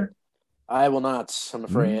going to be there? I will not, I'm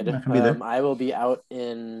afraid. Not gonna be there. I will be out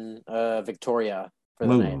in Victoria for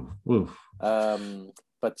the night. I mean,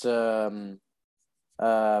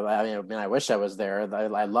 I wish I was there.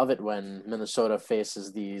 I love it when Minnesota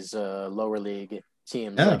faces these lower league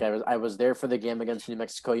teams. Yeah. Like I was there for the game against New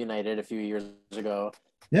Mexico United a few years ago.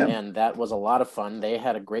 Yeah. And that was a lot of fun. They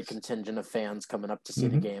had a great contingent of fans coming up to see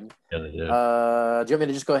the game. Yeah, they did. Do you want me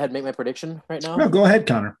to just go ahead and make my prediction right now? No, go ahead,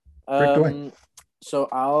 Connor. So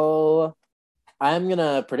I'm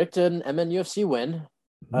gonna predict an MNUFC win.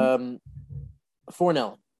 4-0.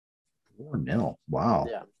 4-0. Wow.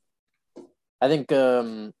 Yeah. I think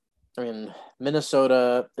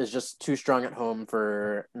Minnesota is just too strong at home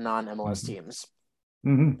for non-MLS teams.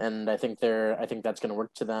 Mm-hmm. And I think that's going to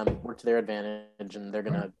work to their advantage, and they're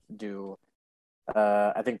going to do.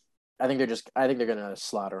 I think they're going to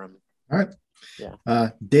slaughter them. All right. Yeah.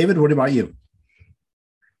 David, what about you?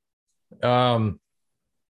 I'm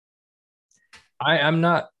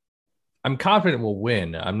confident we'll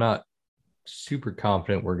win. I'm not super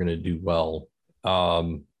confident we're going to do well.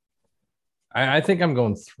 I think I'm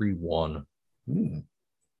going 3-1.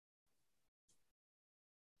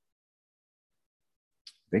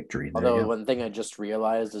 Victory. Although one thing I just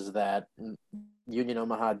realized is that Union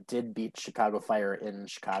Omaha did beat Chicago Fire in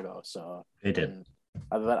Chicago, so they did.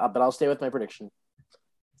 But I'll stay with my prediction.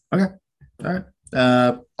 Okay. All right.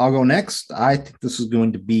 I'll go next. I think this is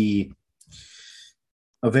going to be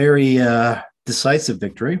a very decisive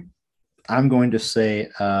victory. I'm going to say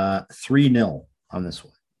 3-0 on this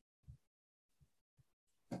one.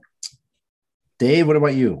 Dave, what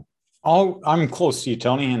about you? I'm close to you,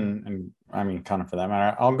 Tony, and I mean, kind of for that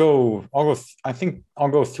matter. I'll go. I think I'll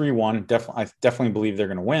go 3-1. I definitely believe they're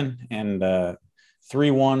going to win, and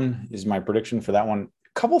 3-1 is my prediction for that one.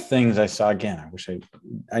 A couple things I saw again. I wish I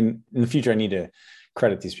in the future I need to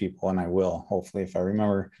credit these people, and I will hopefully if I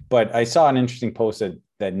remember. But I saw an interesting post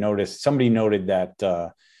that somebody noted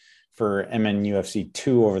that for MNUFC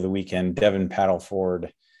 2 over the weekend, Devin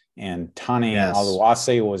Paddleford and Tane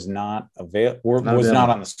Aluase was not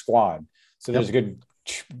on the squad. So there's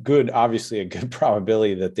good, obviously a good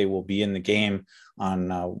probability that they will be in the game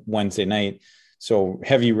on Wednesday night. So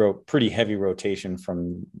pretty heavy rotation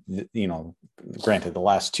from, granted the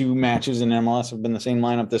last 2 matches in MLS have been the same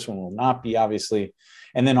lineup. This one will not be, obviously.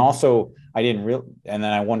 And then also and then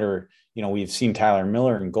I wonder, we've seen Tyler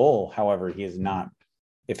Miller in goal. However, he is not,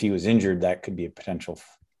 if he was injured, that could be a potential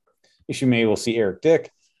issue. Maybe we'll see Eric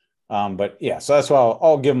Dick. But yeah, so that's why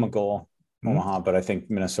I'll give him a goal, Omaha, but I think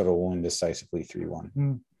Minnesota will win decisively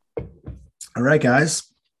 3-1. All right, guys.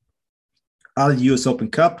 Out of the U.S. Open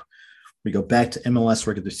Cup, we go back to MLS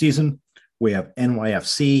regular season. We have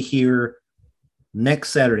NYFC here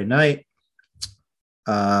next Saturday night.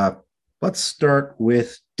 Let's start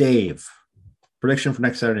with Dave. Prediction for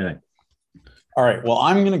next Saturday night. All right. Well,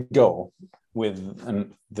 I'm going to go with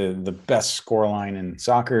the best scoreline in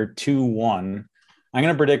soccer, 2-1. I'm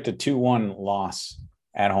going to predict a 2-1 loss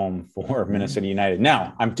at home for Minnesota United.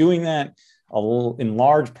 Now, I'm doing that in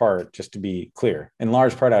large part, just to be clear,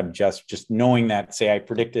 out of just knowing that, say I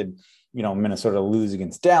predicted, Minnesota to lose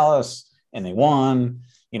against Dallas and they won.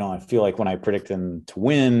 I feel like when I predict them to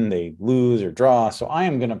win, they lose or draw. So I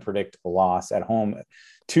am going to predict a loss at home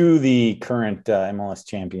to the current MLS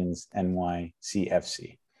champions,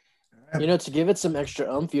 NYCFC. To give it some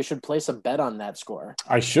extra oomph, you should place a bet on that score.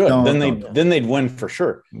 I should. Then they'd win for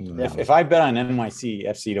sure. Yeah. If I bet on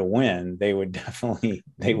NYCFC to win, they would definitely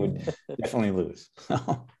lose.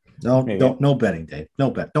 No betting, Dave.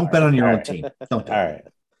 No bet. Don't bet on your own team. Don't. All right.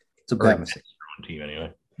 It's a bad mistake. Your own team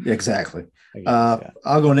anyway. Exactly.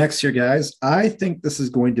 I'll go next here, guys. I think this is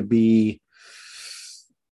going to be.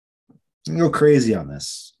 I'm going to go crazy on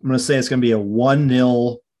this. I'm going to say it's going to be a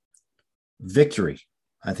 1-0 victory.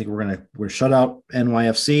 I think we're shut out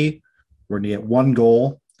NYFC. We're going to get 1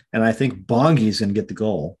 goal, and I think Bongi is going to get the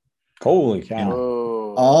goal. Holy cow! And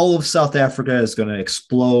all of South Africa is going to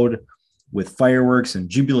explode with fireworks and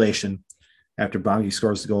jubilation after Bongi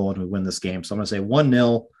scores the goal and we win this game. So I'm going to say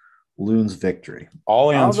 1-0 Loons victory.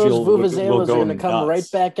 All those vuvuzelas are going to come right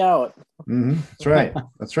back out. Mm-hmm. That's right.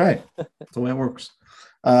 That's right. That's the way it works.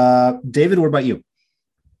 David, what about you?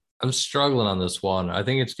 I'm struggling on this one. I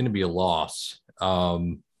think it's going to be a loss.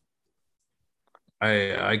 I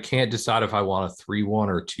can't decide if I want a 3-1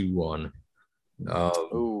 or 2-1.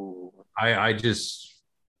 I just,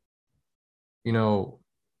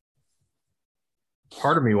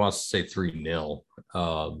 part of me wants to say 3-0.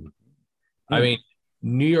 I mean,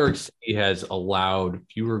 New York City has allowed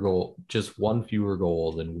just 1 fewer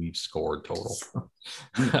goal than we've scored total.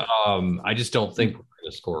 I just don't think we're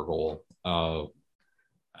going to score a goal.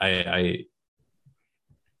 I've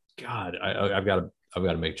got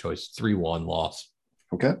to make a choice. 3-1 loss.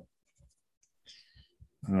 Okay.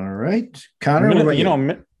 All right, Connor. What about you?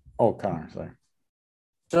 Connor. Sorry.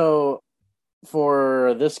 So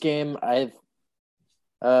for this game,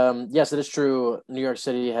 yes, it is true. New York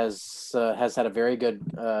City has had a very good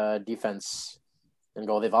defense and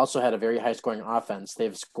goal. They've also had a very high scoring offense. They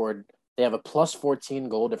have a plus 14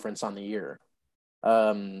 goal difference on the year,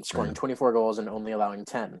 scoring 24 goals and only allowing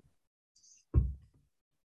 10.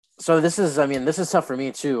 So this is tough for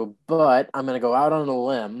me too, but I'm going to go out on a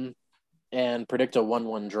limb and predict a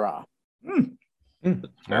 1-1 draw.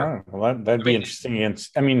 Well, that'd be interesting.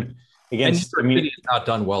 It's City has not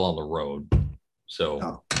done well on the road.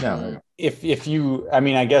 So if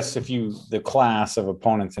the class of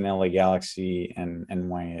opponents in LA Galaxy and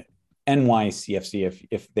NYCFC,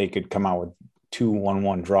 if they could come out with 2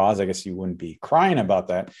 1-1 draws, I guess you wouldn't be crying about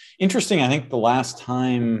that. Interesting. I think the last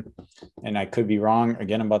time, and I could be wrong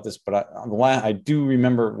again about this, but I do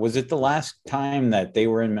remember, was it the last time that they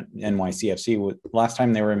were in NYCFC? Last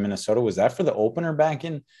time they were in Minnesota, was that for the opener back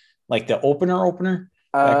in, like the opener?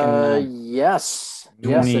 Yes.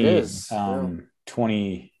 Yes, it is.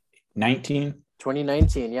 2019.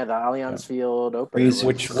 2019, yeah, the Allianz Field opener,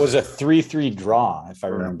 which was a 3-3 draw, if I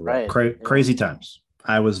remember right. Crazy times.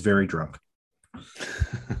 I was very drunk.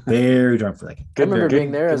 Very drunk for that game. I remember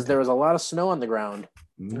being there as there was a lot of snow on the ground.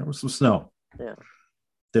 There was some snow. Yeah.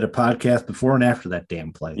 did a podcast before and after that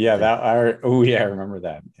damn play. Yeah, I remember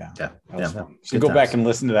that. Yeah. Yeah. So go back and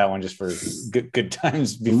listen to that one just for good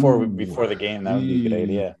times before the game. That would be a good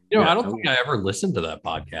idea. I don't think I ever listened to that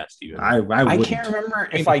podcast even. I can't remember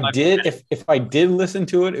if I did. If I did listen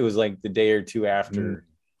to it, it was like the day or two after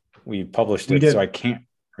we published it. So I can't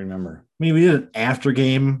remember. I mean, we did an after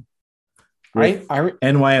game.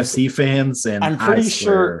 NYFC fans, and I'm pretty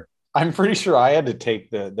sure I had to take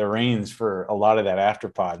the reins for a lot of that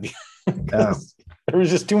afterpod. There was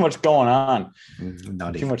just too much going on.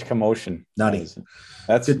 Too much commotion.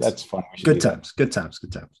 That's fun. Good times.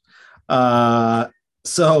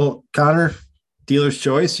 So Connor, dealer's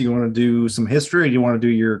choice. You want to do some history, or do you want to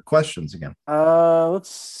do your questions again? Let's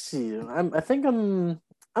see. I think I'm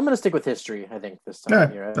going to stick with history. I think this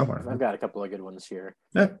time here. I've got a couple of good ones here.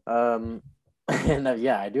 Yeah. And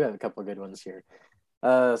I do have a couple of good ones here.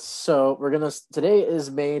 So today is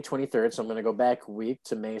May 23rd, so I'm going to go back a week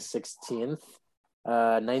to May 16th,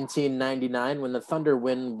 1999, when the Thunder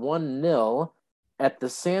win 1-0 at the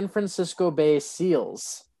San Francisco Bay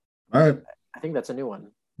Seals. All right. I think that's a new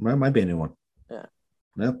one. That might be a new one. Yeah.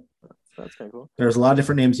 Yep. So that's kind of cool. There's a lot of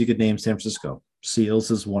different names you could name San Francisco. Seals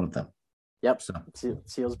is one of them. Yep. So.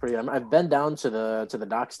 Seals pretty. I've been down to the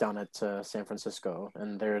docks down at San Francisco,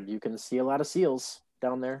 and there you can see a lot of seals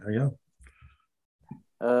down there. There you go.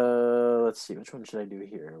 Let's see, which one should I do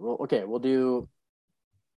here? Well, okay, we'll do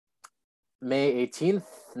May 18th,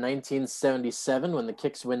 1977, when the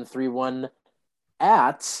Kicks win 3-1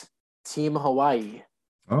 at Team Hawaii.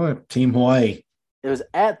 Oh, Team Hawaii. It was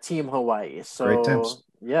at Team Hawaii. So great times.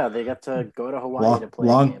 Yeah, they got to go to Hawaii to play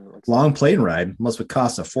a game. Long plane ride. Must have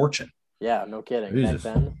cost a fortune. Yeah, no kidding. Jesus.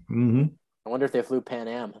 Back then. Mm-hmm. I wonder if they flew Pan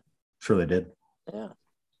Am. Sure they did. Yeah.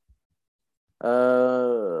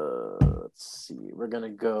 Let's see. We're gonna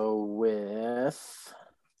go with.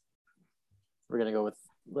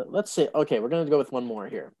 Let's say. Okay, we're gonna go with one more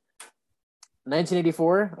here.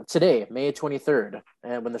 1984. Today, May 23rd,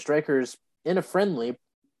 and when the Strikers in a friendly,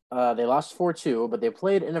 they lost 4-2, but they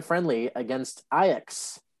played in a friendly against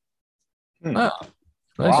Ajax. Oh,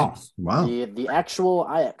 wow. The actual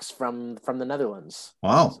Ajax from the Netherlands.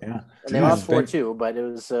 Wow. Yeah. And they lost 4-2, but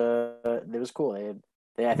it was cool.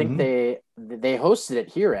 I think they hosted it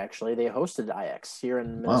here, actually. They hosted Ajax here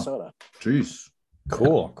in Minnesota. Wow. Jeez.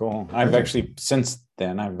 Cool. I've actually been to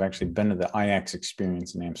the Ajax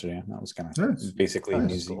experience in Amsterdam. That was kind of basically a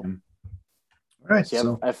museum. All right.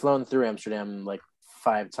 So I've flown through Amsterdam like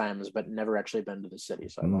 5 times, but never actually been to the city.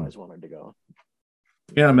 So I've always wanted to go.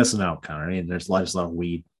 You're not missing out, Connor. I mean, there's a lot of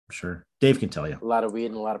weed. I'm sure Dave can tell you. A lot of weed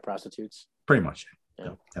and a lot of prostitutes. Pretty much.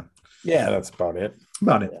 Yeah, that's about it.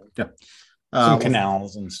 Yeah. Some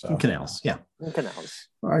canals and stuff. Canals.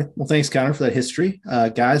 All right. Well, thanks, Connor, for that history.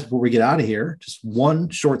 Guys, before we get out of here, just one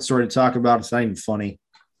short story to talk about. It's not even funny.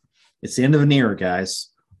 It's the end of an era, guys.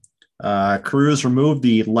 Cruise removed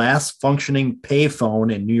the last functioning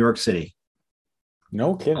payphone in New York City.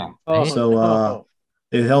 No kidding.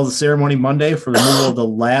 They held a ceremony Monday for the removal of the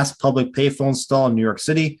last public payphone stall in New York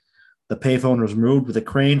City. The payphone was removed with a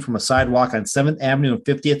crane from a sidewalk on 7th Avenue and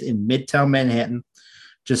 50th in Midtown Manhattan,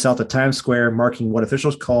 just south of Times Square, marking what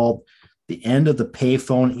officials called the end of the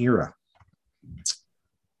payphone era.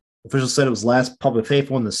 Officials said it was the last public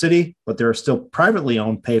payphone in the city, but there are still privately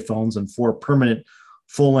owned payphones and 4 permanent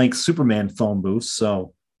full-length Superman phone booths.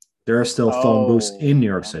 So there are still phone booths in New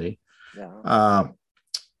York City. Yeah.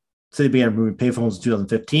 City began removing payphones in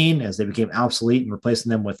 2015 as they became obsolete and replacing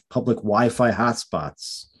them with public Wi-Fi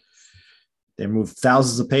hotspots. They removed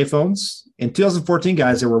thousands of payphones. In 2014,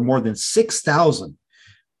 guys, there were more than 6,000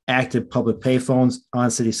 active public payphones on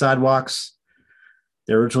city sidewalks.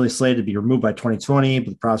 They were originally slated to be removed by 2020,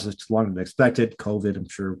 but the process took longer than expected. COVID, I'm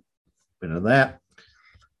sure, been into that.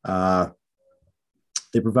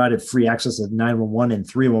 They provided free access to 911 and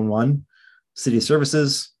 311 city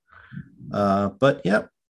services. But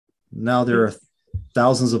now there are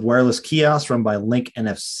thousands of wireless kiosks run by Link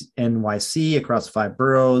NYC across 5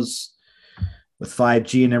 boroughs with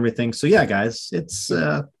 5G and everything. So guys, it's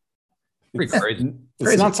pretty crazy.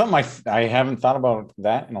 It's not something I haven't thought about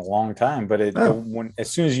that in a long time, but as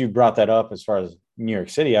soon as you brought that up, as far as New York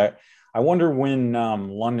City, I wonder when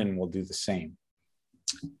London will do the same,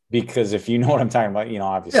 because if you know what I'm talking about,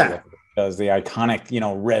 obviously it does the iconic,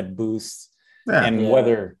 red booths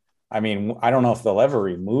whether, I don't know if they'll ever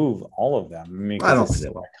remove all of them. I don't think they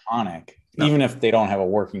will. Iconic, even if they don't have a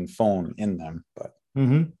working phone in them, but.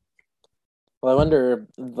 Mm-hmm. Well, I wonder,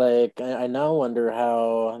 I now wonder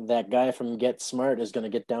how that guy from Get Smart is going to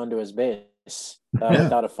get down to his base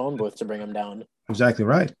without a phone booth to bring him down. Exactly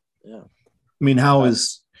right. Yeah. How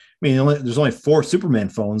is mean, there's only 4 Superman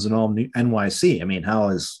phones in all NYC. I mean, how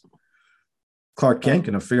is Clark Kent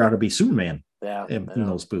going to figure out how to be Superman in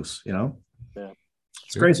those booths, you know? Yeah.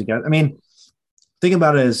 It's crazy, guys. I mean, think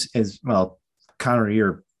about it as well, Connor,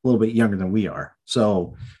 you're a little bit younger than we are.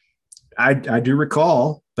 So I do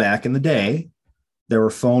recall back in the day, there were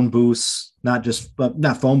phone booths, not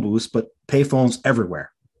phone booths, but pay phones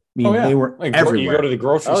everywhere. I mean, they were everywhere. You go to the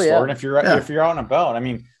grocery store, and if you're out and about, I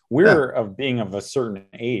mean, we're of being of a certain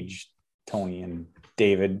age, Tony and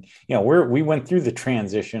David. You know, we went through the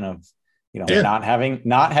transition of, you know, not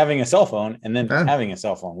having a cell phone and then having a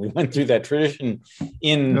cell phone. We went through that tradition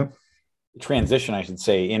transition, I should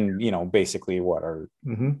say, in, you know, basically what our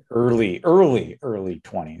early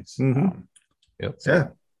 20s.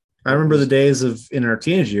 I remember the days of in our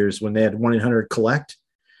teenage years when they had 1-800-COLLECT.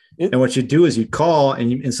 And what you do is you call,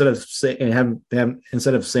 and instead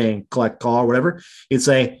of saying collect call or whatever, you'd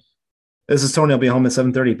say, "This is Tony. I'll be home at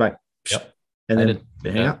 7:30. Bye." Yep. And then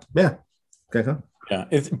hang up. Yeah. Okay. Yeah.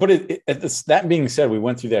 That being said, we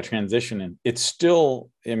went through that transition, and it's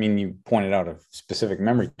still, I mean, you pointed out a specific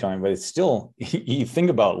memory, Tony, but it's still, you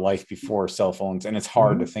think about life before cell phones, and it's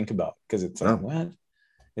hard to think about because it's like, what?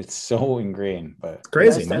 It's so ingrained, but it's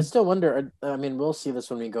crazy, man. I still wonder. I mean, we'll see this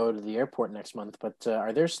when we go to the airport next month. But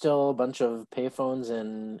are there still a bunch of payphones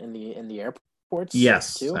in the airports?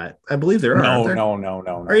 Yes, too? I believe there are. No.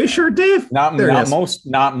 Are you sure, Dave? Not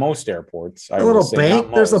most airports. A little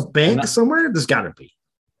bank. There's a bank somewhere. There's got to be.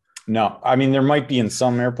 No, I mean there might be in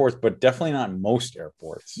some airports, but definitely not most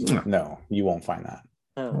airports. No, you won't find that.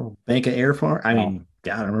 Bank of Airport. I mean,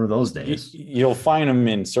 God, I remember those days. You'll find them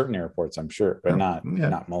in certain airports, I'm sure, but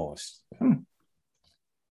not most.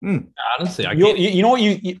 Honestly, you know what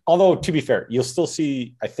you although to be fair, you'll still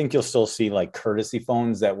see like courtesy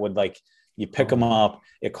phones that would, like, you pick them up,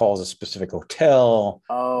 it calls a specific hotel.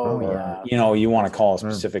 You know, you want to call a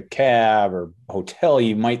specific cab or hotel,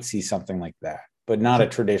 you might see something like that, but not a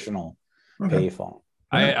traditional pay phone.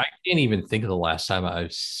 I can't even think of the last time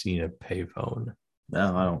I've seen a payphone.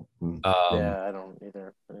 No, I don't. I don't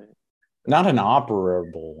either. Not an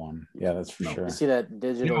operable one. Yeah, that's for sure. You see that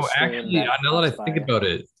digital. You know, actually, now that I think about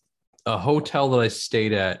it, a hotel that I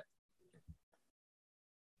stayed at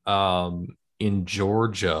in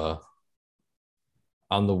Georgia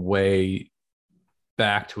on the way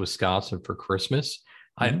back to Wisconsin for Christmas,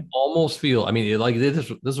 I almost feel, I mean,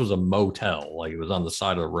 this was a motel, like it was on the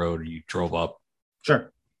side of the road, you drove up.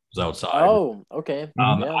 Sure. It was outside. Oh, okay.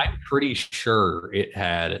 I'm pretty sure it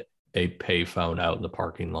had a payphone out in the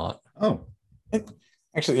parking lot. Oh,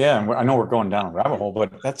 actually, yeah. I know we're going down a rabbit hole,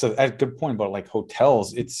 but that's a good point about like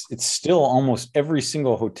hotels. It's still almost every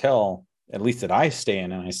single hotel, at least that I stay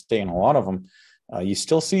in, and I stay in a lot of them. You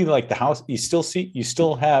still see like the house. You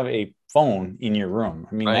still have a phone in your room.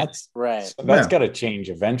 I mean, that's right. That's got to change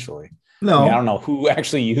eventually. No, I mean, I don't know who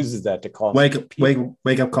actually uses that to call. Wake up call.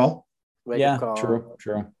 Wake up call. True.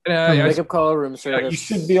 Wake up call, room service. You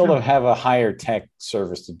should be able to have a higher tech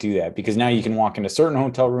service to do that, because now you can walk into certain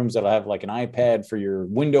hotel rooms that'll have like an iPad for your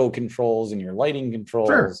window controls and your lighting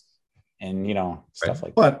controls, and stuff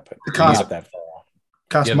like that. But it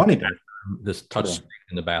costs money. This touch screen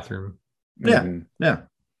in the bathroom. Yeah.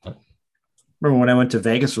 Remember when I went to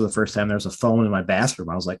Vegas for the first time? There was a phone in my bathroom.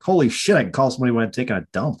 I was like, "Holy shit! I can call somebody when I'm taking a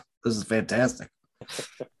dump. This is fantastic."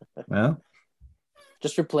 Yeah.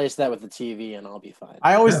 Just replace that with the TV and I'll be fine.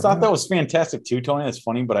 I always thought that was fantastic too, Tony. That's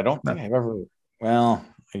funny, but I don't think I've ever. Well,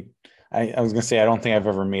 I was gonna say I don't think I've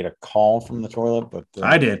ever made a call from the toilet, but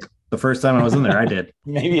I did the first time I was in there. I did.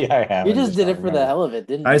 Maybe I have. You just did it for the hell of it,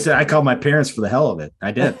 didn't you? I said I called my parents for the hell of it. I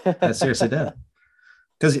did. I seriously did.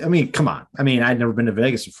 Because I mean, come on. I mean, I'd never been to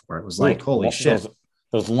Vegas before. It was like, holy shit.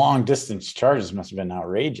 Those long distance charges must have been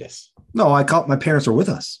outrageous. No, I called. My parents were with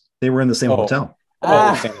us. They were in the same hotel.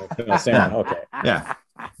 Same one. Okay. Yeah.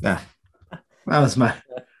 That was my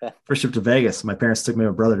first trip to Vegas. My parents took me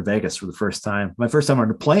and my brother to Vegas for the first time. My first time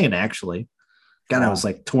on a plane, actually. God, I was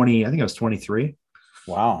like 20. I think I was 23.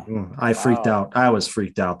 Wow. I freaked out. I was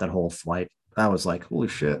freaked out that whole flight. I was like, holy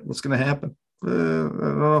shit, what's going to happen? I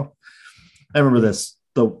don't know. I remember this.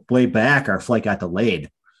 The way back, our flight got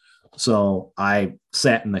delayed. So I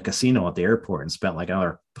sat in the casino at the airport and spent like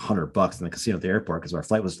another $100 in the casino at the airport because our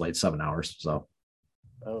flight was delayed 7 hours. So,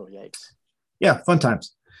 oh, yikes. Yeah, fun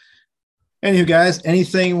times. Anywho, guys,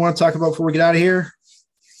 anything you want to talk about before we get out of here?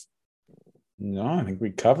 No, I think we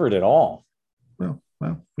covered it all.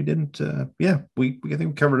 Well, we didn't. I think we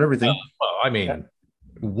covered everything. I mean,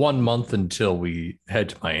 1 month until we head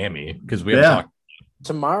to Miami because we haven't talked.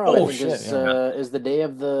 Tomorrow is the day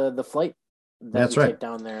of the flight. That's right.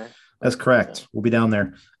 Down there. That's correct. We'll be down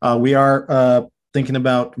there. We are thinking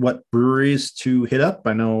about what breweries to hit up.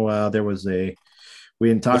 I know we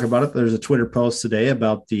didn't talk about it. There's a Twitter post today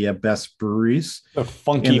about the best breweries. The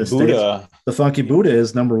Funky Buddha. States. The Funky Buddha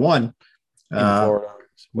is number one,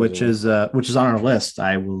 which is on our list.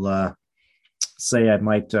 I will say I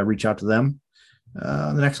might reach out to them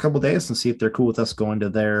the next couple of days and see if they're cool with us going to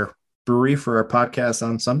their brewery for our podcast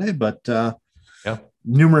on Sunday. But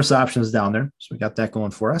numerous options down there, so we got that going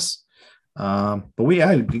for us. But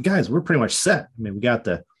guys, we're pretty much set. I mean, we got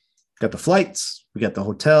the flights, we got the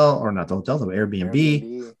hotel, or not the hotel, the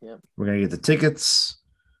Airbnb. Yep. We're gonna get the tickets.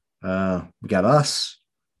 We got us.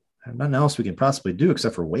 Nothing else we can possibly do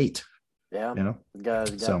except for wait. Yeah, you got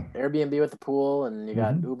Airbnb with the pool, and you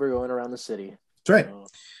got Uber going around the city. That's right.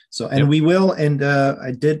 So, and we will. And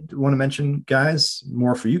I did want to mention, guys,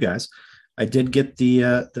 more for you guys. I did get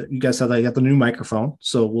you guys said I got the new microphone,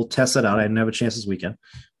 so we'll test it out. I didn't have a chance this weekend.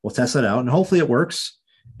 We'll test it out, and hopefully it works.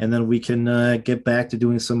 And then we can get back to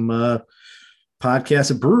doing some podcasts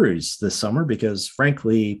at breweries this summer, because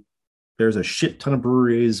frankly, there's a shit ton of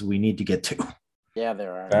breweries we need to get to. Yeah,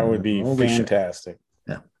 there are. That would be fantastic.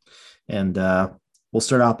 Yeah. And we'll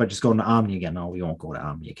start out by just going to Omni again. No, we won't go to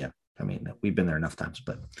Omni again. I mean, we've been there enough times,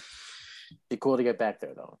 but be cool to get back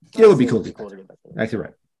there, though. It would be cool to get back there. Actually,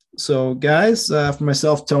 right. So, guys, for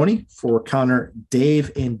myself, Tony, for Connor,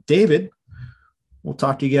 Dave, and David, we'll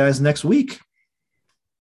talk to you guys next week.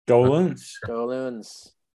 Go Loons. Go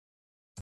Loons.